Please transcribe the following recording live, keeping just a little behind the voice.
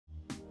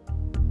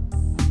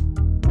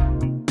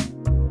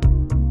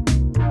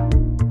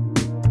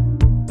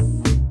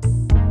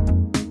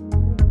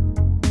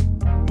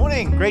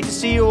morning. Great to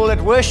see you all at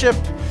worship.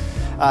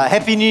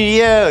 Happy New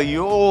Year. Are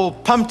you all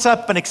pumped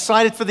up and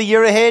excited for the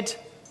year ahead?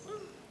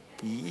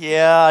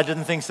 Yeah, I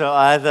didn't think so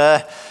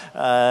either.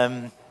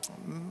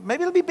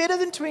 Maybe it'll be better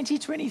than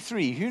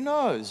 2023. Who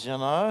knows, you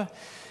know?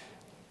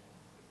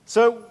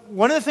 So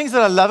one of the things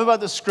that I love about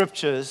the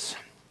scriptures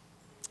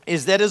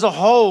is that as a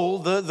whole,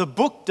 the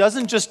book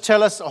doesn't just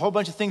tell us a whole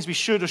bunch of things we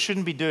should or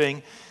shouldn't be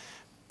doing,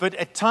 but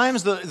at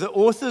times the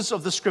authors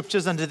of the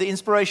scriptures, under the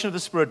inspiration of the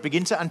Spirit,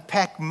 begin to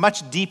unpack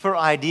much deeper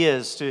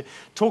ideas, to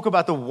talk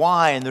about the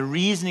why and the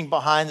reasoning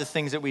behind the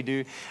things that we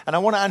do. And I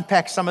want to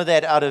unpack some of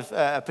that out of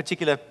a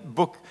particular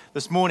book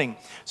this morning.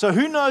 So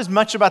who knows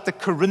much about the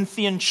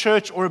Corinthian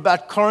church or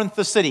about Corinth,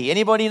 the city?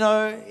 Anybody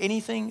know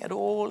anything at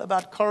all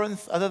about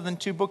Corinth other than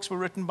 2 books were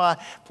written by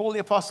Paul the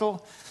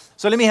Apostle?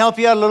 So let me help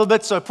you out a little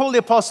bit. So Paul the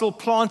Apostle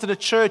planted a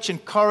church in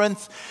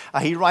Corinth.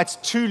 He writes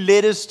 2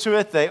 letters to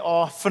it. They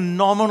are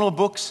phenomenal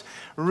books,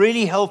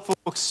 really helpful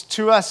books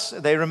to us.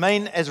 They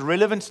remain as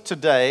relevant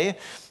today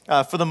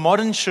for the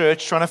modern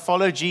church trying to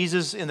follow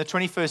Jesus in the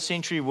 21st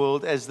century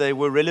world as they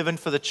were relevant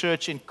for the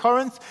church in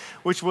Corinth,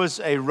 which was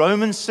a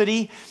Roman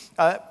city.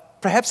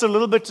 Perhaps a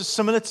little bit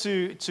similar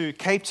to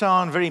Cape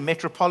Town, very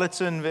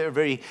metropolitan,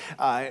 very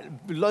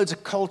loads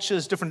of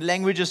cultures, different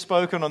languages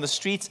spoken on the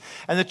streets.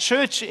 And the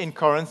church in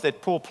Corinth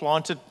that Paul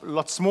planted, a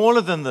lot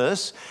smaller than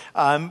this,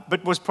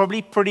 but was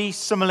probably pretty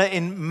similar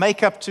in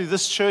makeup to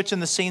this church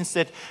in the sense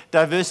that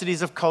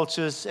diversities of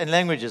cultures and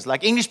languages.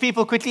 Like English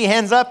people, quickly,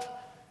 hands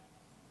up.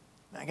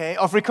 Okay,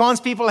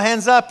 Afrikaans people,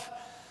 hands up.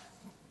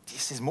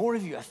 Yes, there's more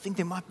of you. I think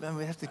we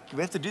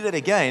have to do that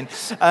again.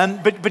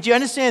 But you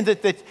understand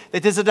that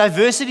there's a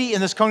diversity in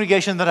this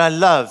congregation that I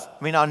love.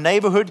 I mean, our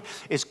neighborhood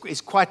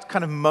is quite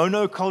kind of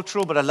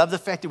monocultural, but I love the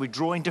fact that we're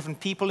drawing different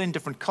people in,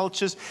 different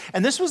cultures.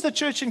 And this was the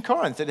church in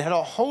Corinth. It had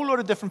a whole lot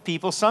of different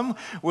people. Some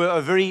were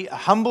of very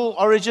humble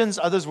origins.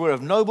 Others were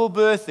of noble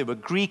birth. There were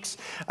Greeks.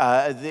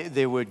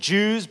 There were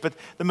Jews. But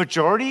the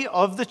majority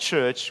of the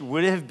church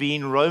would have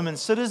been Roman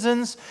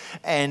citizens.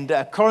 And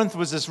Corinth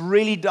was this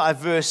really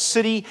diverse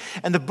city.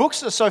 And the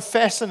books are so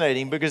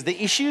fascinating because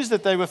the issues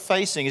that they were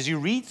facing, as you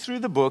read through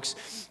the books,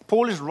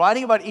 Paul is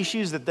writing about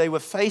issues that they were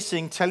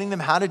facing, telling them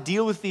how to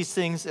deal with these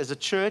things as a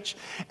church,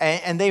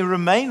 and they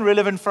remain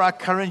relevant for our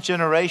current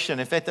generation.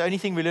 In fact, the only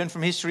thing we learn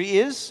from history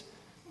is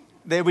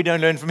that we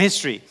don't learn from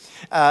history.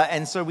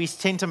 And so we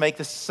tend to make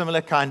the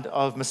similar kind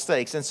of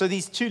mistakes. And so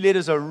these 2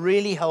 letters are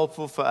really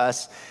helpful for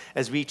us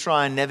as we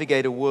try and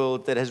navigate a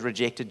world that has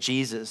rejected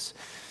Jesus.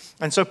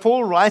 And so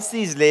Paul writes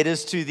these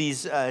letters to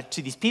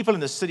these people in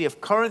the city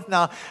of Corinth.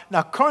 Now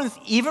Corinth,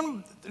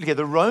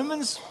 the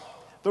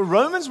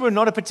Romans were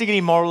not a particularly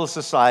moral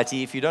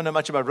society. If you don't know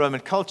much about Roman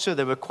culture,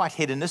 they were quite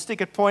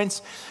hedonistic at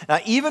points. Now,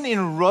 even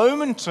in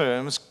Roman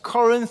terms,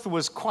 Corinth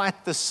was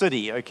quite the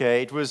city,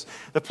 okay? It was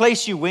the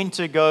place you went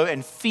to go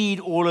and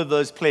feed all of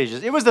those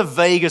pleasures. It was the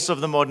Vegas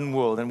of the modern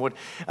world, and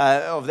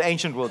of the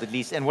ancient world at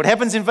least. And what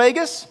happens in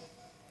Vegas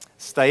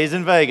stays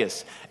in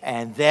Vegas.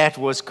 And that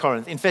was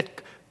Corinth. In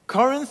fact,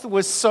 Corinth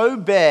was so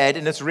bad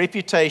in its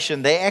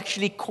reputation, they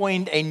actually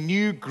coined a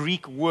new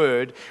Greek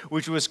word,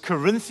 which was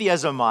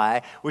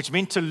Corinthiazomai, which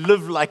meant to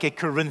live like a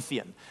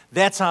Corinthian.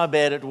 That's how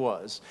bad it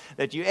was,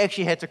 that you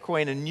actually had to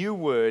coin a new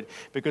word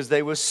because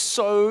they were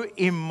so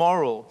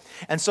immoral.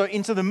 And so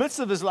into the midst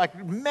of this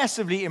like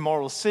massively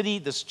immoral city,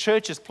 this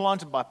church is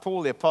planted by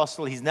Paul the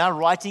Apostle. He's now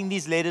writing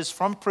these letters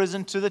from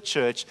prison to the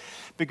church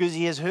because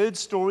he has heard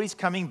stories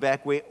coming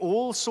back where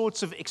all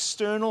sorts of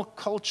external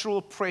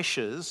cultural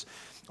pressures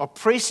are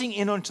pressing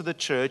in onto the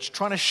church,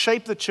 trying to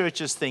shape the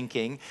church's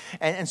thinking.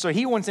 And so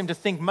he wants them to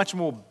think much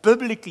more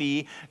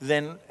biblically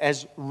than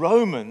as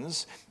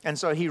Romans. And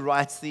so he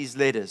writes these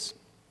letters.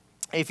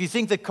 If you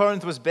think that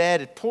Corinth was bad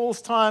at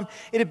Paul's time,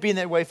 it had been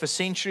that way for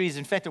centuries.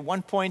 In fact, at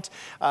one point,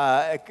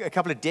 a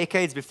couple of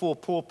decades before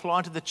Paul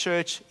planted the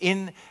church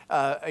in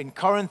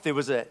Corinth, there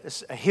was a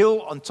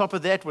hill. On top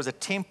of that was a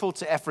temple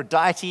to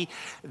Aphrodite.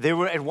 There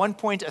were at one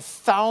point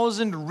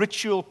 1,000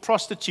 ritual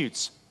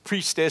prostitutes,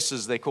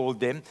 priestesses they called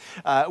them,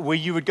 where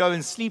you would go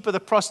and sleep with a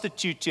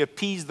prostitute to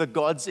appease the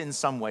gods in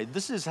some way.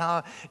 This is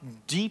how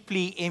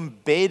deeply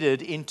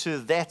embedded into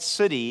that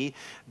city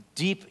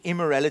deep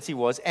immorality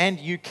was. And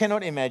you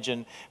cannot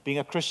imagine being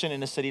a Christian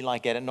in a city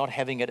like that and not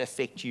having it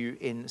affect you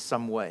in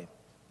some way.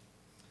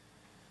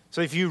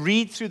 So if you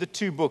read through the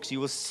 2 books, you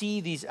will see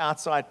these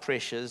outside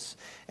pressures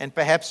and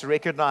perhaps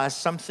recognize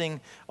something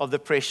of the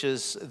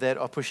pressures that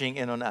are pushing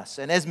in on us.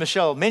 And as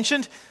Michelle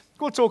mentioned,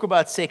 we'll talk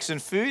about sex and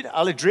food.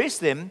 I'll address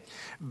them,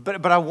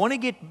 but I want to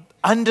get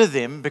under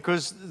them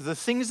because the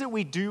things that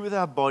we do with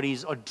our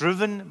bodies are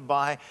driven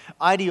by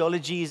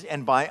ideologies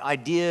and by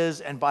ideas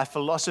and by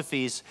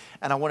philosophies,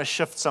 and I want to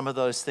shift some of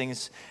those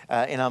things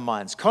in our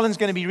minds. Colin's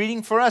going to be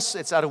reading for us.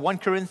 It's out of 1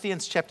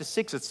 Corinthians chapter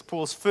 6. It's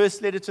Paul's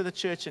first letter to the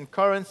church in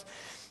Corinth,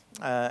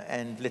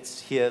 and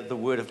let's hear the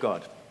word of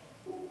God.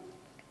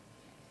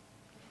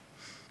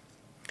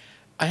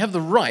 I have the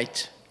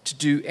right to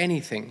do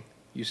anything,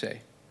 you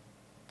say.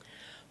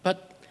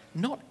 But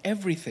not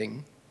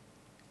everything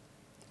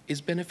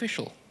is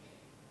beneficial.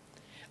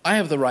 I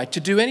have the right to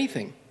do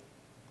anything,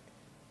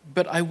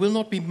 but I will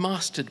not be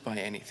mastered by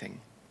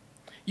anything.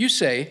 You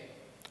say,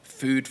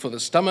 food for the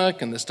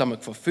stomach and the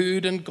stomach for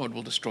food, and God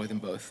will destroy them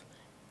both.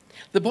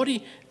 The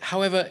body,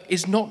 however,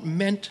 is not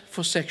meant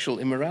for sexual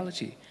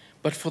immorality,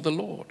 but for the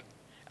Lord,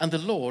 and the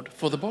Lord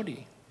for the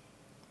body.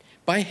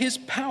 By his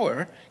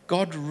power,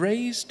 God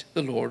raised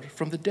the Lord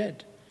from the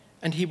dead,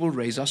 and he will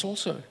raise us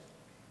also.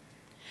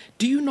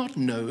 Do you not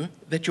know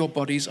that your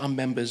bodies are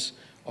members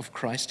of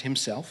Christ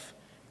himself?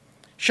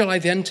 Shall I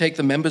then take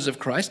the members of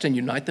Christ and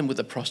unite them with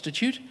a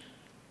prostitute?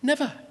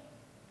 Never.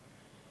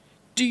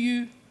 Do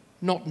you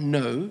not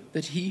know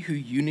that he who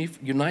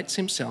unites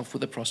himself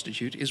with a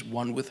prostitute is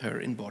one with her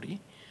in body?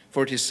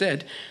 For it is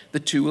said, the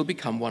two will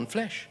become one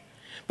flesh.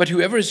 But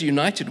whoever is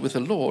united with the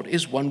Lord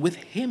is one with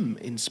him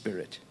in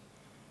spirit.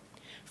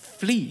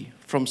 Flee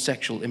from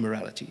sexual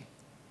immorality.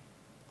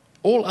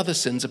 All other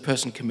sins a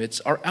person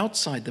commits are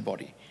outside the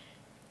body.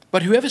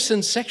 But whoever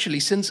sins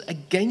sexually sins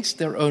against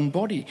their own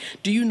body.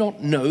 Do you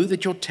not know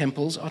that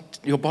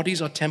your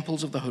bodies are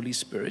temples of the Holy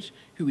Spirit,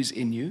 who is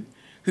in you,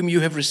 whom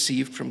you have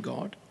received from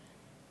God?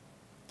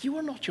 You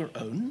are not your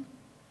own.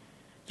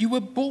 You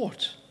were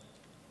bought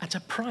at a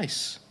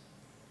price.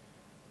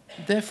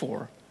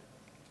 Therefore,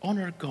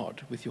 honor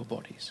God with your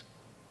bodies.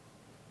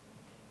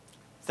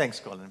 Thanks,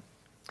 Colin.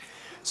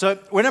 So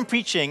when I'm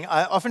preaching,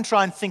 I often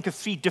try and think of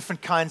 3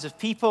 different kinds of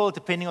people,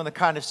 depending on the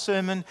kind of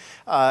sermon.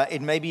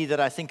 It may be that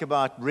I think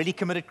about really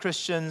committed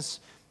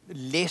Christians,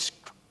 less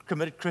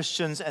committed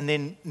Christians, and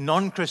then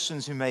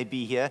non-Christians who may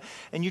be here.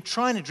 And you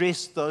try and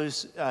address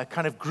those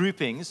kind of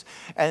groupings.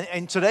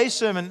 And today's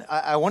sermon,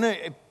 I want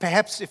to,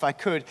 perhaps if I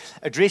could,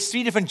 address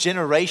 3 different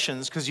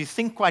generations, because you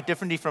think quite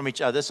differently from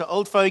each other. So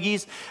old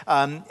fogies,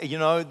 you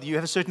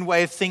have a certain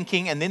way of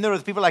thinking. And then there are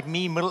the people like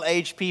me,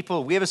 middle-aged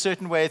people. We have a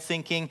certain way of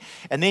thinking.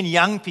 And then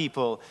young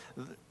people.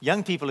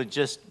 Young people are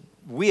just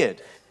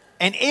weird.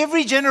 And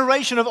every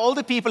generation of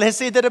older people has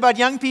said that about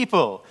young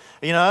people.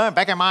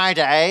 Back in my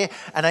day,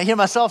 and I hear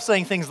myself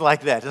saying things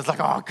like that. It's like,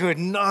 oh, good,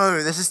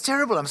 no, this is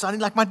terrible. I'm sounding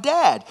like my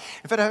dad.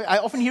 In fact, I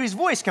often hear his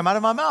voice come out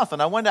of my mouth,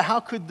 and I wonder, how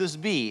could this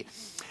be?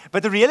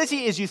 But the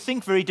reality is you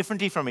think very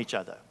differently from each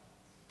other.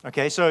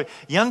 Okay, so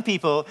young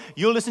people,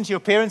 you'll listen to your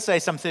parents say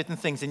some certain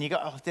things, and you go,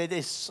 oh,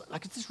 it's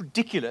just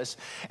ridiculous.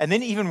 And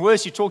then even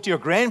worse, you talk to your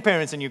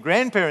grandparents, and your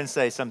grandparents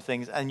say some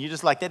things, and you're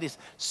just like, that is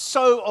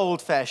so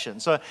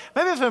old-fashioned. So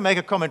maybe if I make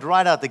a comment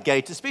right out the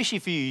gate, especially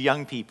for you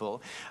young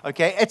people,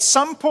 okay, at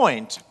some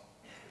point,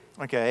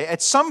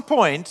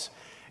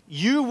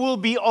 you will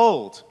be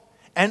old.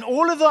 And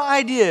all of the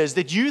ideas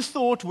that you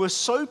thought were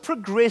so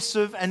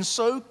progressive and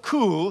so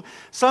cool,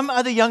 some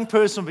other young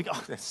person will be,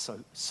 oh, that's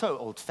so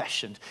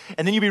old-fashioned.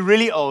 And then you'll be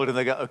really old, and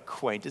they go, oh,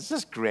 quaint, it's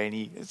just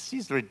granny.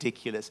 She's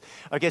ridiculous.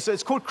 Okay, so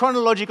it's called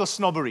chronological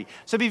snobbery.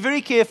 So be very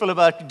careful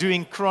about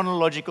doing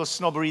chronological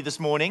snobbery this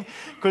morning,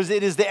 because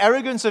it is the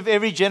arrogance of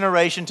every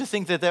generation to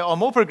think that they are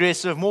more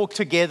progressive, more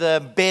together,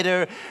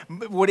 better,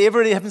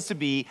 whatever it happens to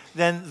be,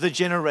 than the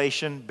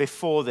generation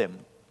before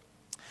them.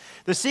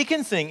 The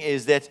second thing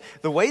is that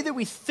the way that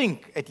we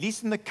think, at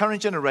least in the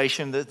current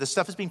generation, the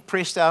stuff that's being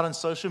pressed out on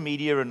social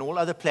media and all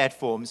other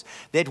platforms,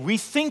 that we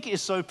think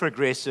is so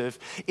progressive,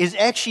 is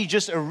actually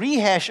just a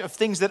rehash of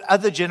things that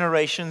other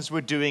generations were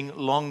doing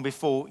long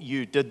before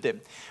you did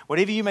them.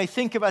 Whatever you may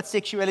think about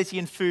sexuality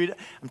and food,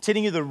 I'm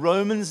telling you, the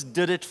Romans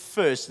did it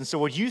first. And so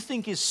what you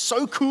think is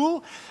so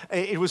cool,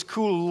 it was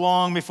cool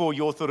long before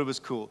you thought it was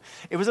cool.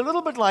 It was a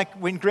little bit like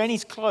when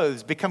granny's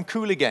clothes become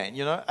cool again.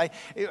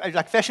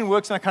 Like fashion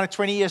works on a kind of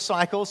 20-year cycle.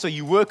 So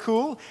you were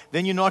cool,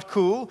 then you're not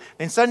cool,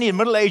 then suddenly in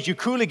middle age you're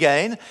cool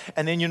again,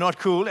 and then you're not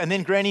cool, and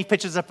then granny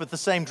pitches up with the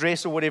same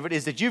dress or whatever it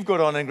is that you've got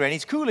on, and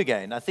granny's cool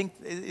again. I think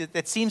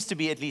that seems to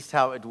be at least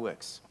how it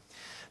works.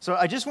 So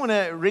I just want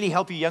to really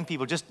help you young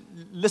people. Just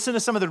listen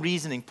to some of the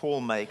reasoning Paul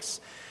makes.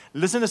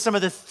 Listen to some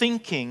of the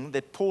thinking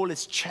that Paul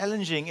is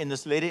challenging in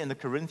this letter in the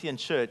Corinthian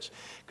church,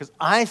 because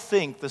I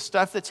think the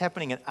stuff that's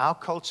happening in our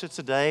culture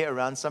today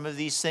around some of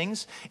these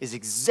things is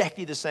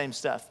exactly the same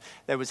stuff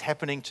that was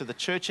happening to the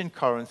church in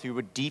Corinth, who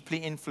were deeply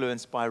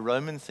influenced by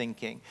Roman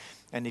thinking.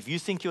 And if you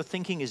think your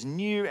thinking is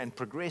new and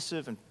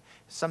progressive and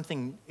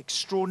something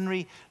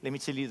extraordinary, let me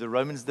tell you, the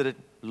Romans did it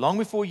long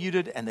before you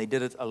did, and they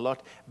did it a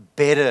lot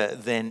better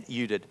than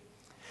you did.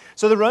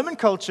 So the Roman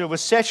culture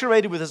was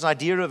saturated with this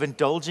idea of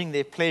indulging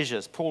their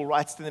pleasures. Paul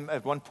writes to them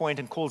at one point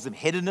and calls them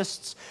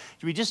hedonists.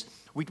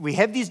 We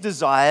have these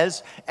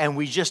desires, and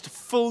we just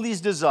fill these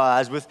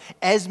desires with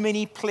as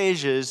many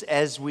pleasures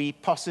as we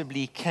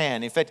possibly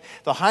can. In fact,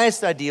 the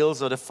highest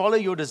ideals are to follow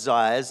your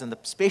desires, and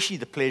especially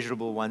the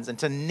pleasurable ones, and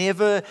to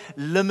never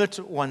limit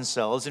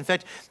oneself. In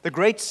fact, the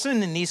great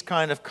sin in these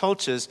kind of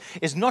cultures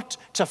is not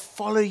to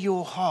follow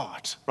your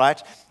heart,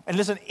 right? And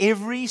listen,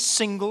 every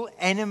single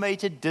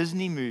animated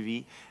Disney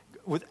movie,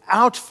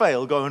 without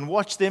fail, go and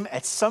watch them.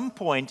 At some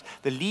point,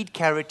 the lead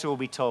character will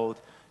be told,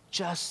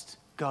 just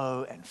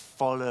go and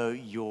follow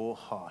your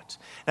heart.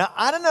 Now,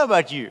 I don't know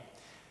about you,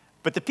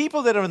 but the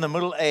people that are in the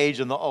middle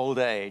age and the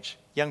older age,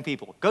 young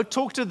people. Go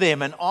talk to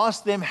them and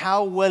ask them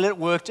how well it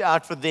worked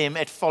out for them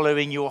at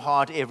following your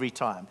heart every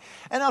time.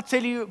 And I'll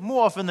tell you,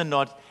 more often than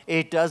not,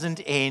 it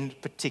doesn't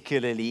end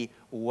particularly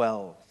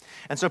well.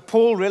 And so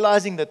Paul,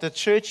 realizing that the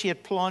church he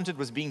had planted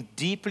was being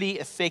deeply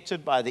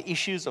affected by the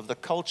issues of the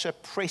culture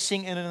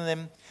pressing in on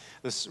them,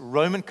 this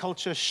Roman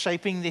culture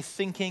shaping their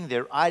thinking,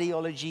 their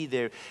ideology,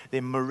 their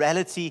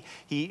morality,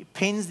 he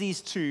pens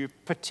these two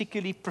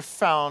particularly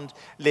profound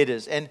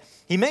letters. And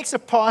he makes a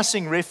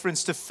passing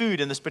reference to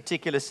food in this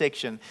particular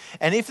section.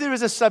 And if there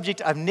is a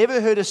subject I've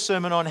never heard a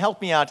sermon on,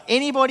 help me out.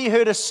 Anybody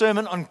heard a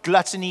sermon on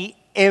gluttony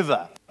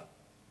ever?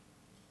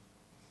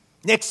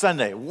 Next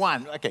Sunday,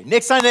 one. Okay,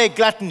 next Sunday,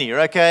 gluttony,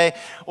 okay?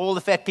 All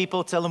the fat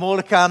people, tell them all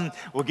to come.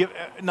 We'll give,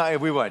 no,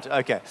 we won't,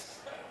 okay.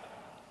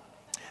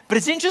 But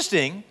it's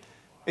interesting,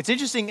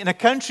 in a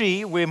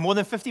country where more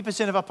than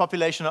 50% of our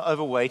population are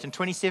overweight and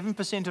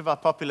 27% of our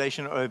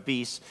population are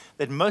obese,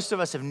 that most of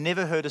us have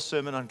never heard a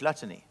sermon on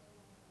gluttony.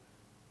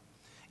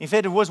 In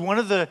fact, it was one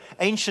of the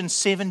ancient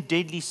 7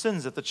 deadly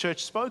sins that the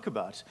church spoke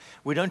about.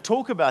 We don't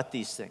talk about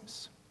these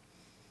things.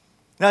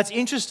 Now, it's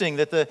interesting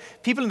that the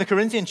people in the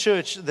Corinthian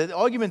church, the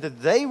argument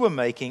that they were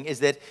making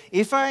is that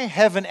if I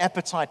have an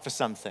appetite for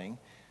something,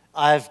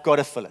 I've got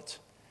to fill it.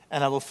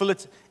 And I will fill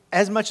it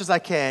as much as I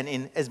can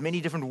in as many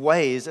different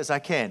ways as I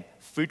can.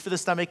 Food for the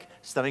stomach,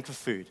 stomach for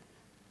food.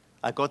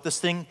 I got this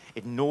thing,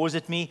 it gnaws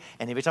at me,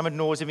 and every time it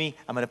gnaws at me,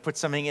 I'm going to put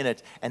something in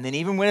it. And then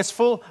even when it's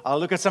full, I'll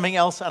look at something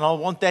else, and I'll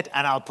want that,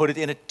 and I'll put it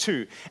in it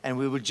too. And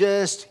we will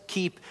just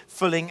keep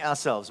filling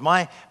ourselves.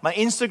 My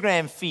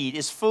Instagram feed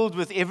is filled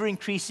with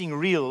ever-increasing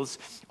reels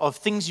of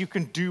things you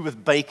can do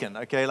with bacon,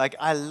 okay? Like,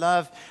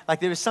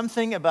 there is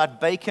something about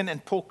bacon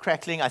and pork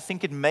crackling. I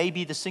think it may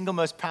be the single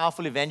most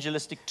powerful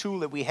evangelistic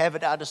tool that we have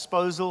at our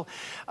disposal.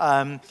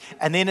 And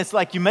then it's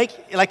like you make,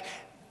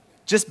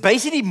 just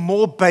basically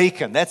more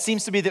bacon. That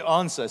seems to be the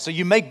answer. So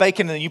you make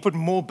bacon and then you put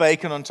more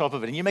bacon on top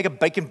of it. And you make a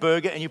bacon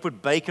burger and you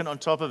put bacon on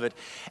top of it.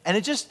 And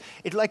it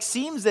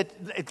seems that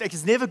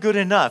it's never good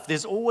enough.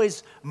 There's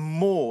always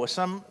more,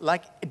 some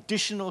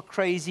additional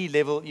crazy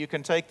level you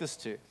can take this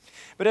to.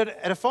 But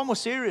at a far more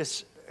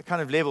serious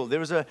kind of level,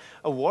 there is a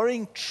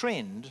worrying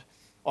trend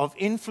of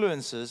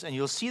influences, and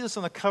you'll see this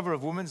on the cover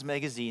of women's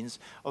magazines,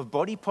 of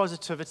body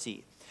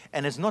positivity.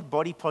 And it's not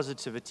body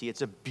positivity,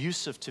 it's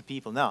abusive to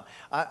people. Now,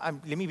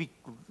 let me be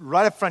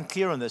right up front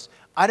clear on this.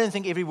 I don't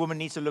think every woman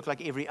needs to look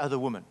like every other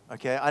woman,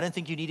 okay? I don't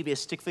think you need to be a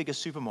stick figure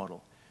supermodel.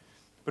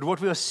 But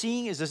what we are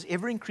seeing is this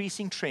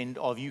ever-increasing trend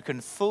of you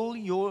can fill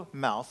your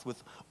mouth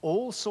with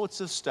all sorts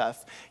of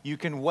stuff. You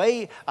can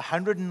weigh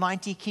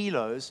 190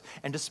 kilos,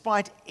 and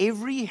despite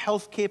every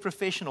healthcare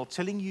professional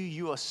telling you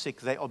you are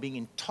sick, they are being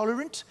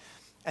intolerant,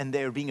 and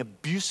they're being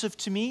abusive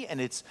to me, and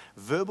it's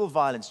verbal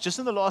violence. Just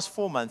in the last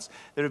 4 months,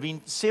 there have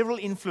been several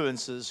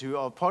influencers who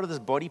are part of this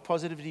body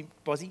positivity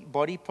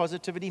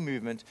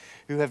movement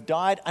who have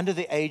died under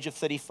the age of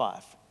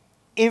 35.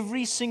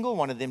 Every single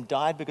one of them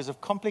died because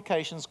of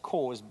complications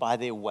caused by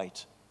their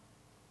weight.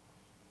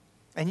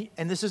 And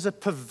this is a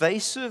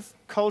pervasive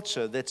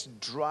culture that's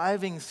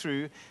driving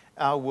through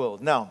our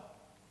world. Now,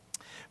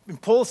 in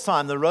Paul's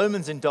time, the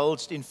Romans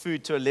indulged in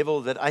food to a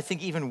level that I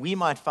think even we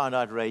might find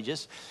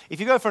outrageous. If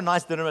you go for a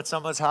nice dinner at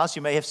someone's house,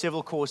 you may have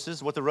several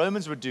courses. What the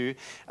Romans would do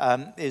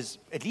is,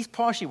 at least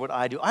partially what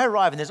I do, I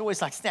arrive and there's always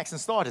snacks and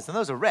starters, and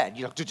those are rad.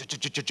 You're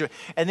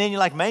and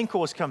then main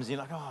course comes in,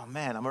 you're like, oh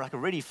man, I'm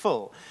already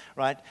full,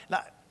 right?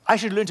 Now, I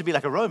should learn to be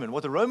like a Roman.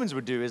 What the Romans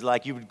would do is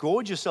you would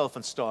gorge yourself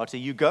on starter,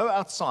 you go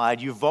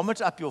outside, you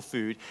vomit up your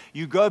food,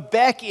 you go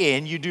back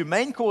in, you do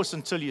main course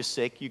until you're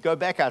sick, you go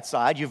back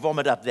outside, you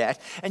vomit up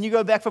that, and you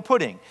go back for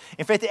pudding.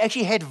 In fact, they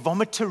actually had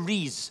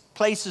vomitories,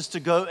 places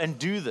to go and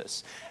do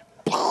this.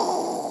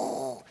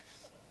 But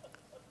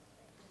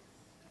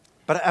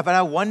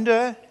I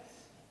wonder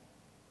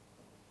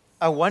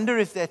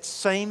if that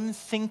same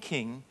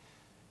thinking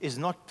is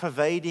not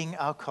pervading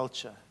our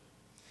culture.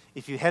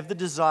 If you have the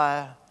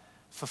desire,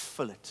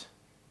 fulfill it.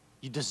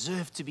 You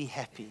deserve to be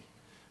happy.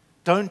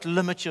 Don't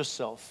limit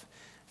yourself.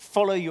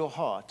 Follow your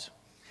heart.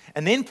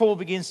 And then Paul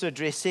begins to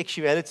address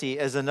sexuality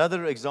as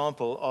another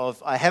example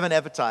of, I have an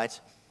appetite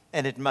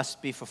and it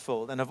must be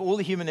fulfilled. And of all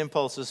the human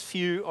impulses,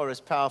 few are as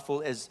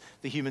powerful as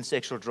the human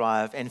sexual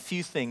drive, and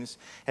few things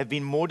have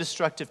been more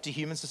destructive to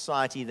human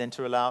society than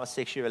to allow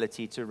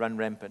sexuality to run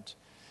rampant.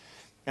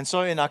 And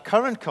so in our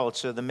current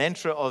culture, the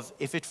mantra of,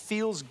 if it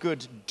feels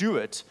good, do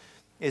it,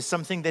 is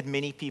something that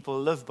many people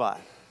live by.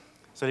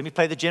 So let me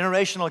play the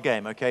generational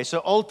game, okay?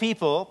 So old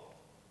people,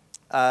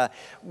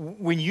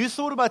 when you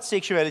thought about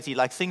sexuality,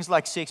 things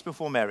like sex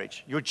before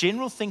marriage, your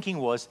general thinking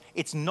was,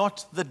 it's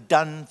not the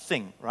done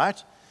thing,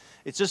 right?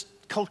 It's just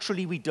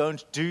culturally we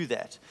don't do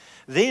that.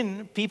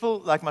 Then people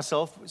like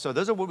myself, so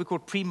those are what we call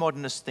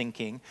pre-modernist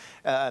thinking.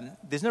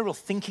 There's no real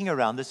thinking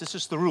around this, it's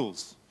just the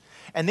rules.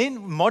 And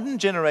then modern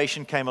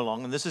generation came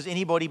along, and this is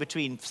anybody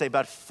between, say,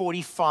 about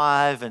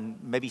 45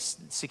 and maybe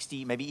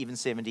 60, maybe even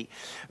 70.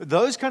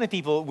 Those kind of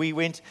people, we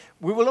were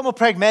a lot more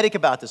pragmatic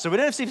about this. So we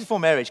don't have sex before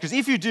marriage, because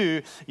if you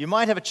do, you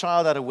might have a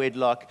child out of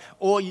wedlock,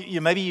 or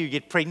maybe you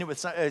get pregnant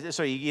with,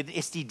 you get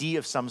STD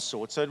of some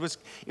sort. So it was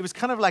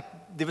kind of like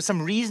there was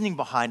some reasoning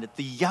behind it.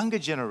 The younger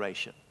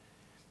generation,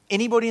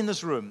 anybody in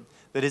this room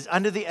that is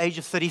under the age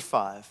of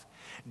 35,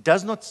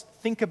 does not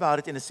think about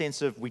it in a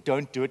sense of we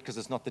don't do it because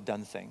it's not the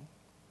done thing.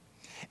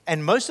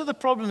 And most of the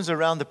problems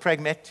around the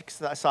pragmatic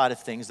side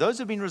of things, those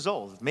have been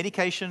resolved.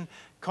 Medication,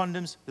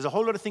 condoms, there's a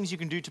whole lot of things you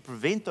can do to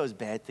prevent those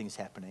bad things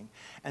happening.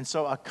 And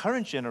so our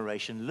current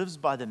generation lives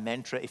by the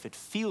mantra, if it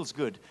feels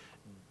good,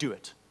 do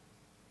it.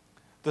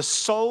 The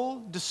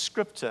sole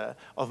descriptor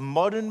of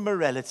modern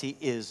morality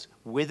is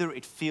whether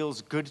it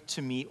feels good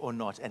to me or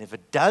not. And if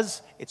it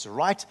does, it's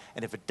right.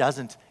 And if it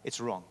doesn't, it's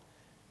wrong.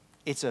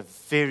 It's a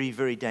very,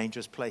 very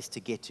dangerous place to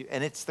get to.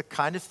 And it's the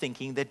kind of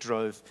thinking that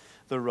drove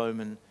the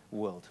Roman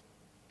world.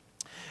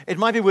 It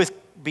might be worth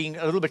being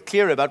a little bit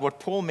clearer about what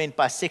Paul meant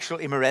by sexual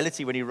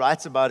immorality when he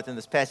writes about it in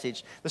this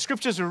passage. The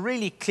scriptures are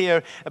really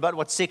clear about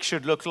what sex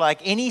should look like.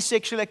 Any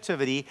sexual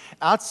activity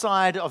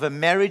outside of a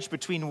marriage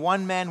between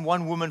one man,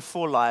 one woman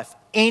for life,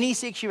 any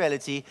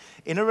sexuality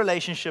in a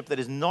relationship that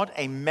is not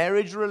a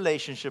marriage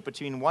relationship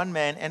between one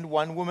man and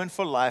one woman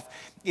for life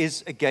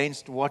is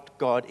against what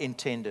God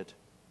intended.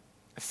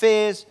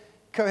 Affairs,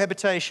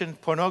 cohabitation,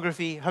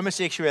 pornography,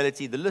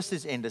 homosexuality, the list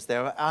is endless. They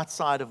are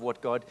outside of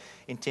what God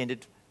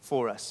intended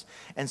for us.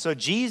 And so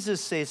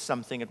Jesus says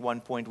something at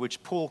one point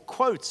which Paul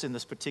quotes in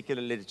this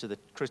particular letter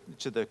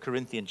to the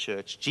Corinthian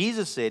church.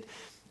 Jesus said,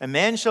 "A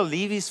man shall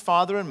leave his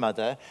father and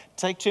mother,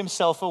 take to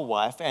himself a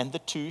wife, and the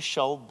two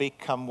shall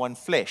become one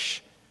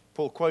flesh."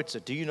 Paul quotes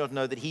it, "Do you not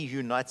know that he who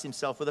unites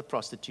himself with a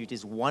prostitute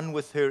is one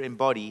with her in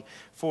body?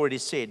 For it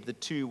is said, the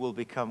two will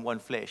become one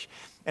flesh."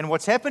 And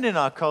what's happened in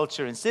our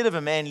culture, instead of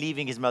a man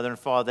leaving his mother and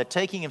father,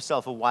 taking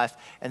himself a wife,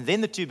 and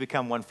then the two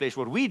become one flesh,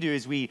 what we do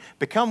is we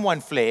become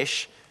one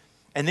flesh,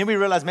 and then we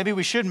realize maybe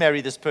we should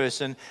marry this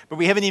person, but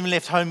we haven't even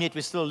left home yet.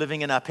 We're still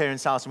living in our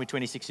parents' house and we're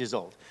 26 years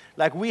old.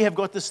 Like, we have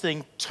got this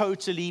thing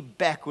totally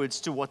backwards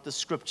to what the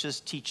scriptures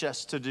teach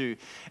us to do.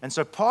 And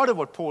so part of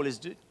what Paul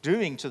is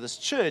doing to this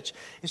church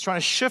is trying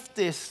to shift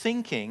their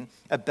thinking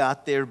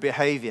about their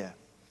behavior.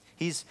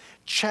 He's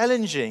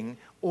challenging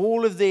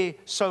all of their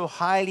so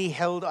highly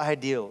held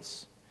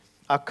ideals.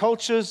 Our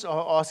cultures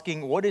are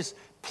asking, what is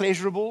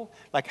pleasurable?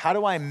 Like, how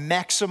do I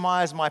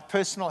maximize my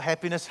personal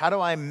happiness? How do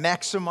I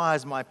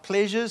maximize my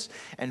pleasures?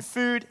 And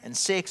food and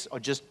sex are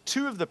just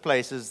two of the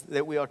places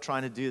that we are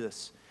trying to do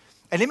this.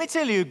 And let me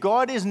tell you,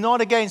 God is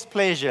not against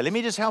pleasure. Let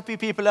me just help you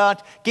people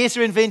out. Guess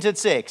who invented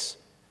sex?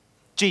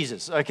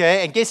 Jesus,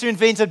 okay? And guess who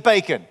invented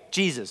bacon?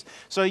 Jesus.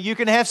 So you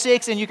can have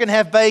sex and you can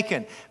have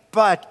bacon.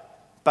 But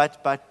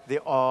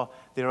there are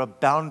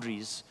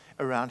boundaries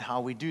around how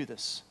we do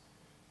this.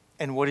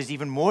 And what is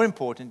even more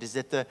important is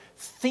that the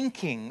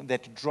thinking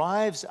that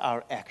drives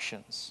our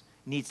actions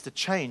needs to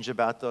change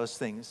about those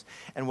things.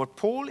 And what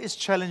Paul is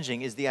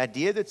challenging is the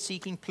idea that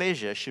seeking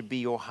pleasure should be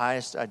your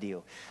highest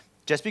ideal.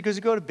 Just because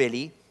you got a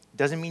belly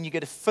doesn't mean you get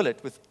to fill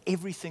it with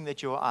everything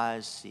that your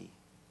eyes see.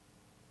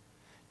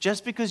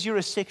 Just because you're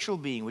a sexual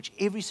being, which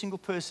every single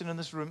person in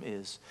this room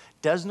is,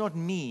 does not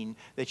mean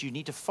that you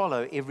need to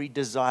follow every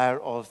desire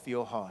of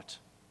your heart.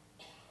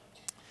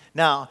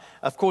 Now,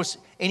 of course,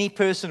 any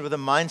person with a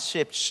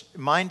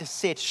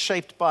mindset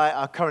shaped by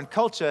our current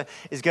culture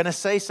is going to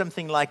say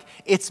something like,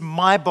 it's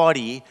my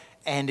body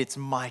and it's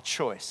my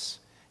choice.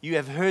 You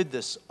have heard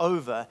this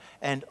over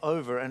and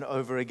over and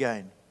over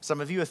again. Some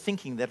of you are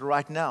thinking that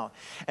right now.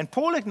 And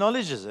Paul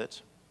acknowledges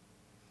it,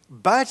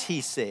 but he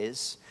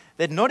says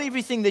that not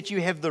everything that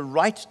you have the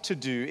right to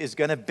do is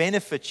going to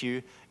benefit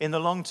you in the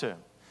long term.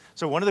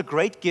 So one of the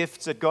great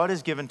gifts that God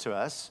has given to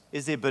us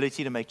is the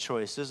ability to make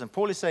choices. And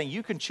Paul is saying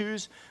you can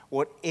choose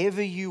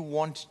whatever you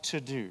want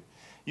to do.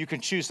 You can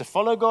choose to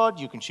follow God.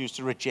 You can choose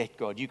to reject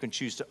God. You can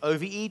choose to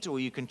overeat, or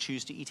you can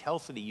choose to eat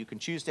healthily. You can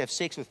choose to have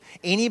sex with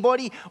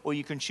anybody, or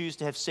you can choose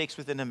to have sex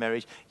within a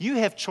marriage. You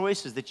have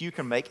choices that you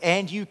can make,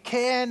 and you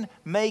can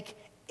make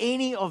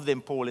any of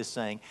them, Paul is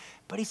saying.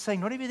 But he's saying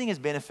not everything is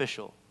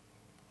beneficial.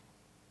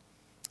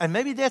 And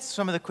maybe that's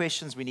some of the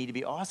questions we need to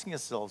be asking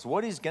ourselves.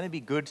 What is going to be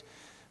good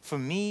for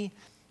me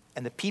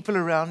and the people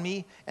around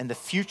me and the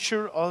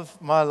future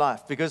of my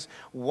life? Because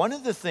one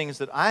of the things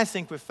that I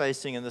think we're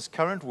facing in this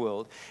current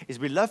world is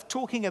we love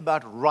talking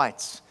about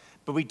rights,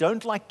 but we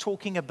don't like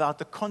talking about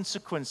the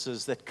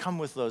consequences that come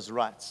with those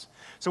rights.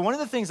 So one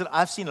of the things that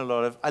I've seen a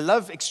lot of, I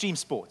love extreme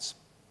sports.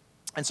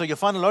 And so you'll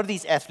find a lot of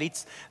these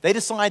athletes, they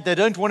decide they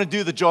don't want to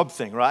do the job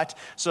thing, right?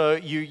 So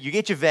you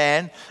get your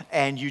van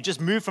and you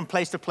just move from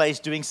place to place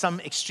doing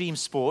some extreme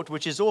sport,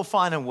 which is all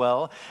fine and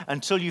well,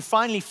 until you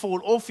finally fall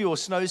off your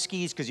snow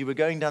skis because you were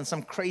going down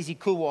some crazy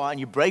couloir and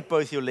you break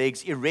both your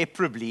legs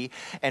irreparably,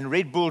 and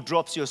Red Bull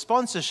drops your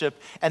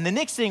sponsorship. And the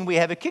next thing, we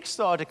have a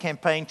Kickstarter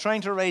campaign trying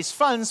to raise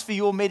funds for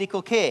your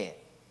medical care.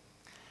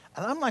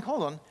 And I'm like,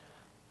 hold on,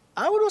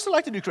 I would also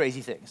like to do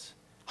crazy things.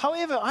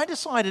 However, I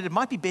decided it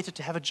might be better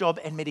to have a job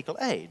and medical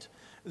aid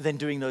than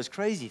doing those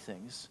crazy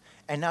things.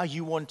 And now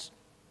you want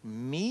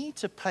me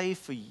to pay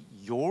for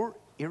your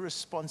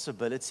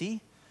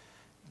irresponsibility?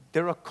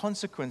 There are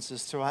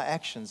consequences to our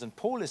actions. And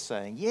Paul is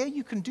saying, yeah,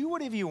 you can do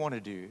whatever you want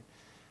to do,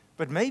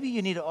 but maybe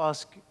you need to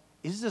ask,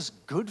 is this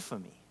good for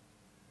me?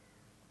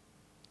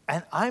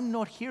 And I'm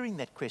not hearing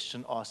that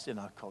question asked in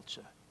our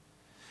culture.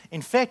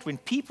 In fact, when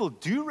people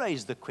do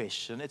raise the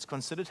question, it's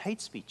considered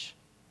hate speech.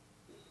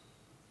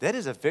 That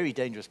is a very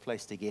dangerous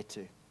place to get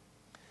to.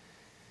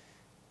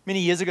 Many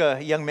years ago, a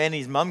young man and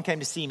his mum came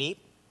to see me.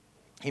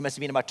 He must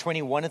have been about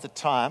 21 at the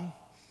time.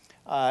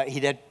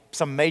 He'd had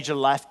some major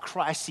life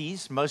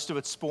crises, most of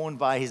it spawned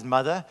by his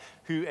mother,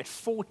 who at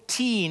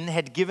 14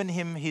 had given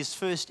him his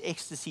first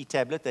ecstasy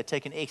tablet. They'd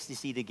taken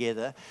ecstasy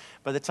together.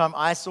 By the time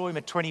I saw him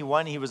at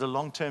 21, he was a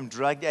long-term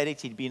drug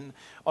addict. He'd been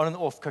on and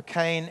off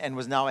cocaine and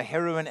was now a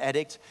heroin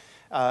addict.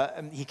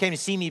 He came to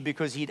see me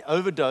because he'd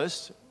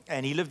overdosed,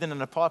 and he lived in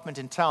an apartment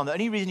in town. The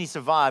only reason he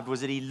survived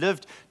was that he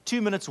lived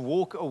 2 minutes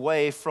walk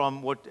away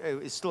from what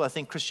is still, I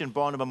think, Christian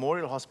Barnard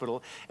Memorial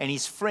Hospital, and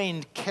his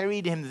friend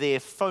carried him there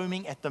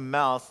foaming at the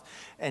mouth,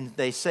 and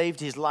they saved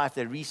his life.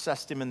 They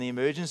resuscitated him in the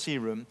emergency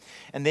room.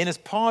 And then as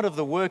part of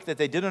the work that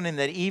they did on him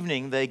that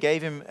evening, they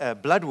gave him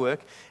blood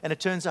work, and it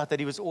turns out that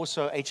he was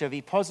also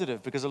HIV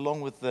positive, because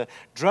along with the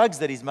drugs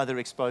that his mother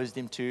exposed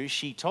him to,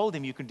 she told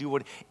him, you can do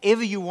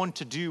whatever you want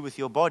to do with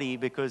your body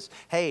because,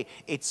 hey,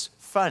 it's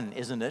fun,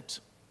 isn't it?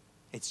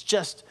 It's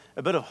just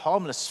a bit of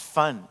harmless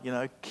fun,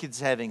 kids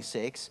having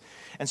sex.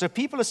 And so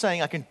people are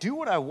saying, I can do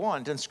what I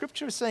want. And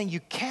Scripture is saying you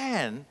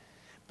can,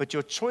 but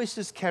your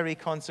choices carry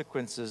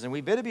consequences. And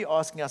we better be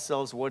asking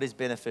ourselves what is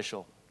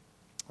beneficial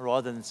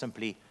rather than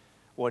simply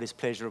what is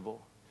pleasurable.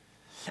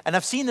 And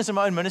I've seen this in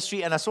my own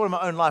ministry, and I saw it in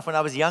my own life when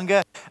I was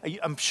younger.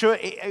 I'm sure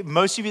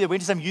most of you that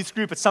went to some youth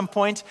group at some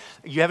point,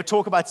 you have a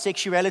talk about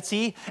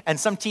sexuality, and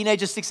some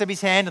teenager sticks up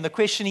his hand, and the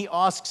question he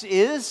asks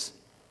is,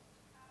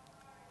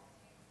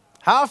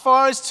 how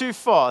far is too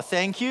far?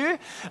 Thank you.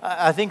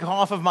 I think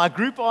half of my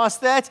group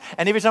asked that,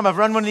 and every time I've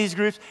run one of these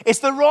groups, it's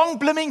the wrong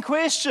blooming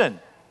question.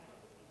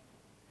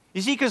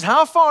 You see, because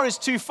how far is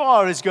too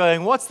far is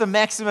going, what's the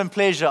maximum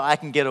pleasure I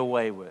can get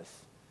away with?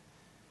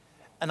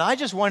 And I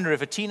just wonder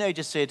if a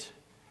teenager said,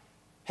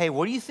 hey,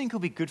 what do you think will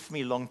be good for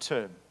me long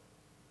term?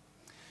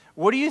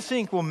 What do you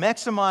think will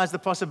maximize the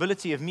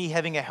possibility of me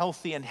having a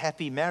healthy and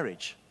happy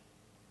marriage?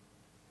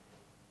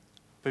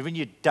 But when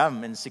you're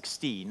dumb and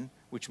 16,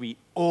 which we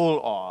all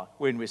are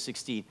when we're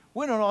 16,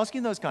 we're not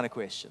asking those kind of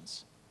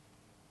questions.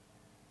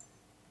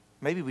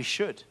 Maybe we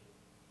should.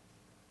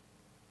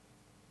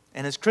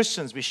 And as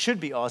Christians, we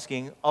should be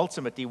asking,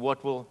 ultimately,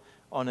 what will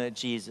honor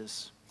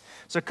Jesus?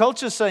 So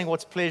culture is saying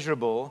what's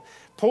pleasurable.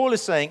 Paul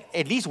is saying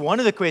at least one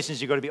of the questions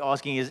you've got to be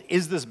asking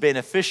is this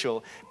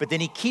beneficial? But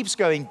then he keeps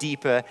going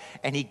deeper,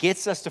 and he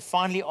gets us to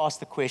finally ask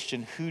the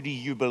question, who do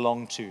you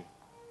belong to?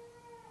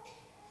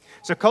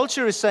 So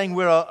culture is saying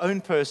we're our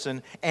own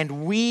person,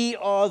 and we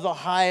are the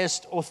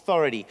highest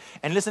authority.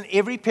 And listen,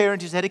 every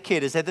parent who's had a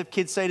kid has had the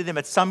kid say to them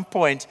at some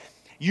point,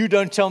 you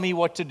don't tell me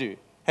what to do.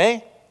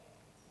 Hey?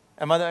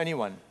 Am I the only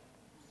one?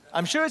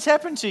 I'm sure it's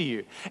happened to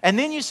you. And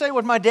then you say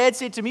what my dad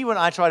said to me when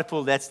I try to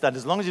pull that stunt.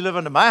 As long as you live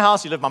under my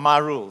house, you live by my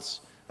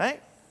rules.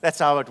 Right? That's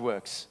how it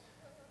works.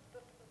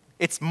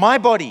 It's my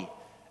body.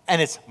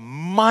 And it's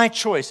my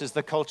choice is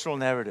the cultural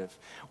narrative.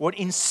 What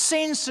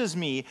incenses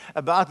me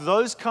about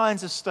those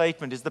kinds of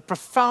statements is the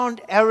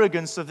profound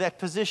arrogance of that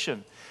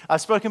position.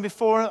 I've spoken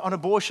before on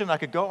abortion. I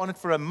could go on it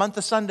for a month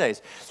of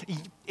Sundays.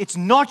 It's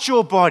not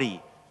your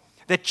body.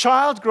 That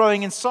child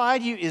growing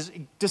inside you is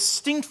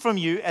distinct from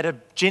you at a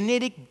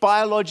genetic,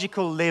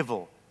 biological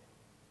level.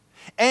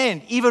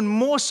 And even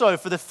more so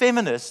for the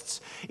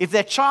feminists, if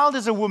that child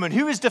is a woman,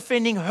 who is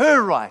defending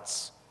her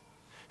rights?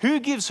 Who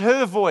gives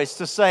her voice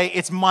to say,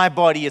 it's my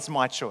body, it's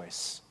my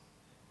choice?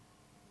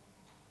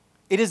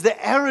 It is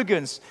the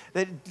arrogance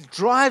that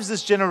drives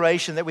this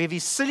generation that we have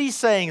these silly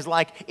sayings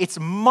like, it's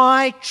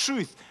my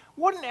truth.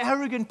 What an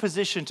arrogant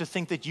position to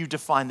think that you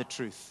define the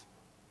truth.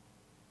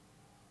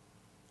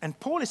 And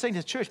Paul is saying to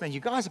the church, man, you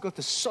guys have got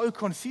this so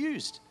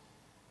confused.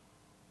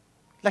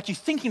 Like you're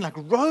thinking like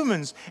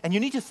Romans, and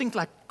you need to think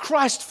like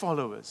Christ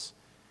followers.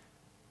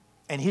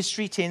 And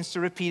history tends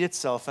to repeat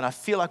itself, and I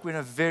feel like we're in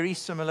a very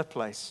similar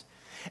place.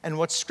 And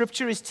what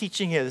Scripture is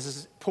teaching here, this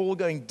is Paul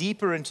going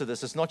deeper into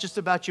this. It's not just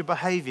about your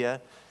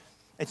behavior.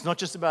 It's not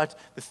just about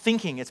the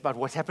thinking. It's about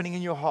what's happening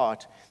in your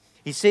heart.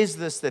 He says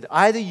this, that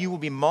either you will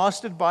be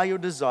mastered by your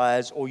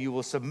desires or you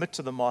will submit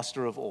to the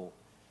master of all.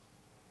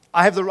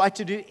 I have the right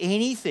to do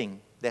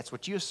anything. That's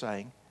what you're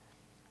saying.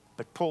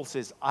 But Paul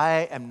says,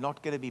 I am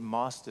not going to be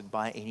mastered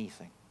by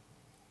anything.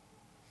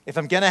 If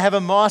I'm going to have a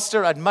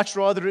master, I'd much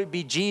rather it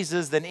be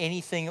Jesus than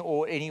anything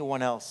or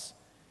anyone else.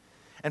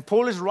 And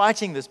Paul is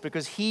writing this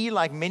because he,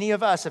 like many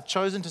of us, have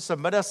chosen to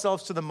submit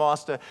ourselves to the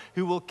Master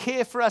who will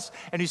care for us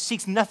and who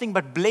seeks nothing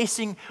but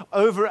blessing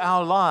over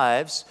our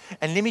lives.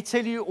 And let me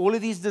tell you, all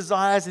of these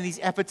desires and these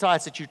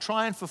appetites that you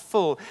try and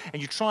fulfill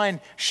and you try and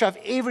shove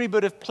every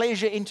bit of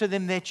pleasure into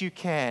them that you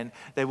can,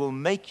 they will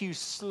make you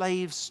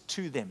slaves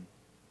to them.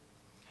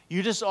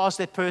 You just ask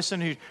that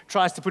person who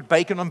tries to put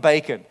bacon on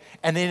bacon,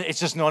 and then it's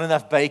just not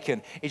enough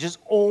bacon. It just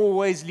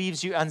always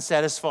leaves you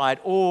unsatisfied,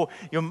 or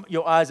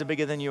your eyes are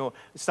bigger than your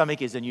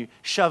stomach is, and you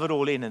shove it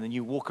all in, and then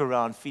you walk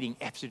around feeling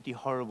absolutely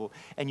horrible.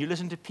 And you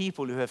listen to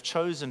people who have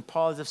chosen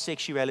paths of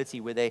sexuality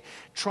where they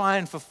try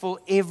and fulfill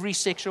every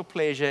sexual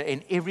pleasure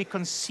in every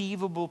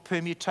conceivable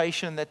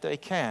permutation that they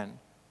can.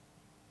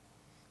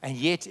 And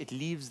yet it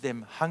leaves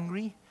them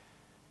hungry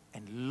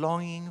and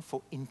longing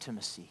for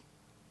intimacy,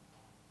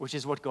 which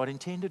is what God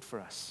intended for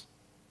us.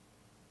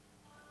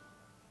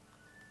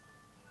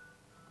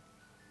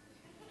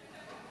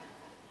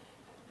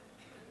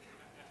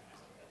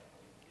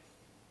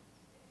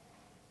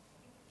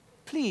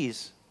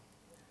 Please,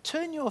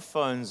 turn your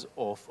phones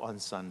off on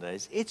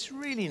Sundays. It's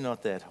really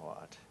not that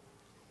hard.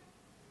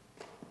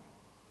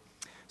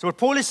 So what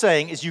Paul is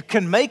saying is you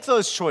can make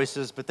those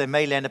choices, but they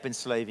may land up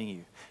enslaving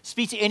you.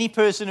 Speak to any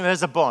person who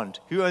has a bond.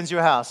 Who owns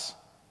your house?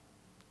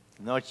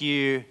 Not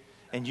you.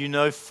 And you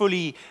know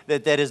fully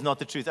that that is not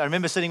the truth. I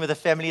remember sitting with a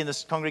family in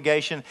this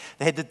congregation.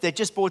 They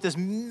just bought this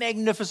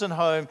magnificent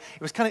home.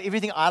 It was kind of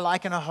everything I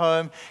like in a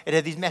home. It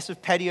had these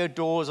massive patio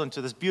doors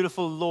onto this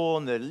beautiful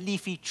lawn, the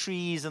leafy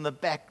trees in the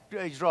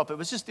backdrop. It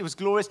was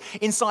glorious.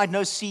 Inside,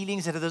 no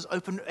ceilings. It had those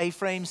open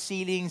A-frame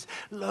ceilings,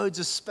 loads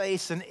of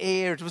space and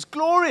air. It was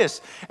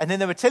glorious. And then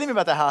they were telling me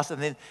about the house.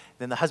 And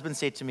then the husband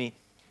said to me,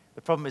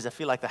 the problem is I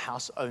feel like the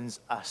house owns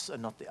us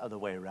and not the other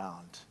way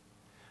around.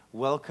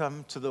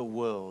 Welcome to the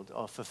world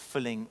of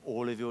fulfilling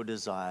all of your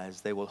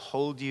desires. They will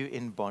hold you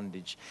in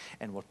bondage.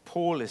 And what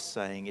Paul is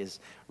saying is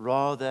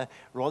rather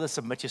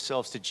submit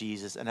yourselves to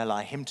Jesus and allow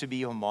him to be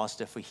your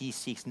master, for he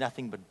seeks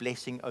nothing but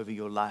blessing over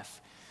your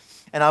life.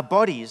 And our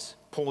bodies,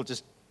 Paul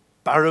just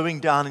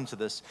burrowing down into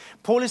this,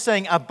 Paul is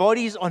saying our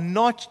bodies are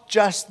not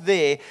just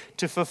there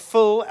to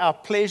fulfill our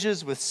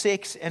pleasures with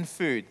sex and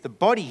food. The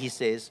body, he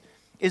says,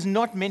 is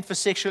not meant for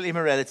sexual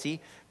immorality,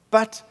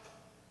 but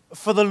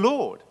for the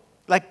Lord.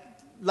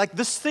 Like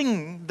this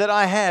thing that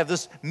I have,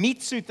 this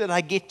meat suit that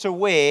I get to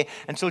wear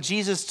until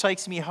Jesus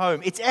takes me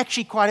home, it's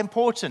actually quite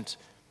important.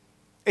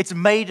 It's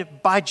made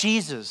by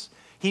Jesus.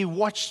 He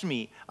watched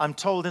me, I'm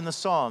told in the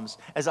Psalms,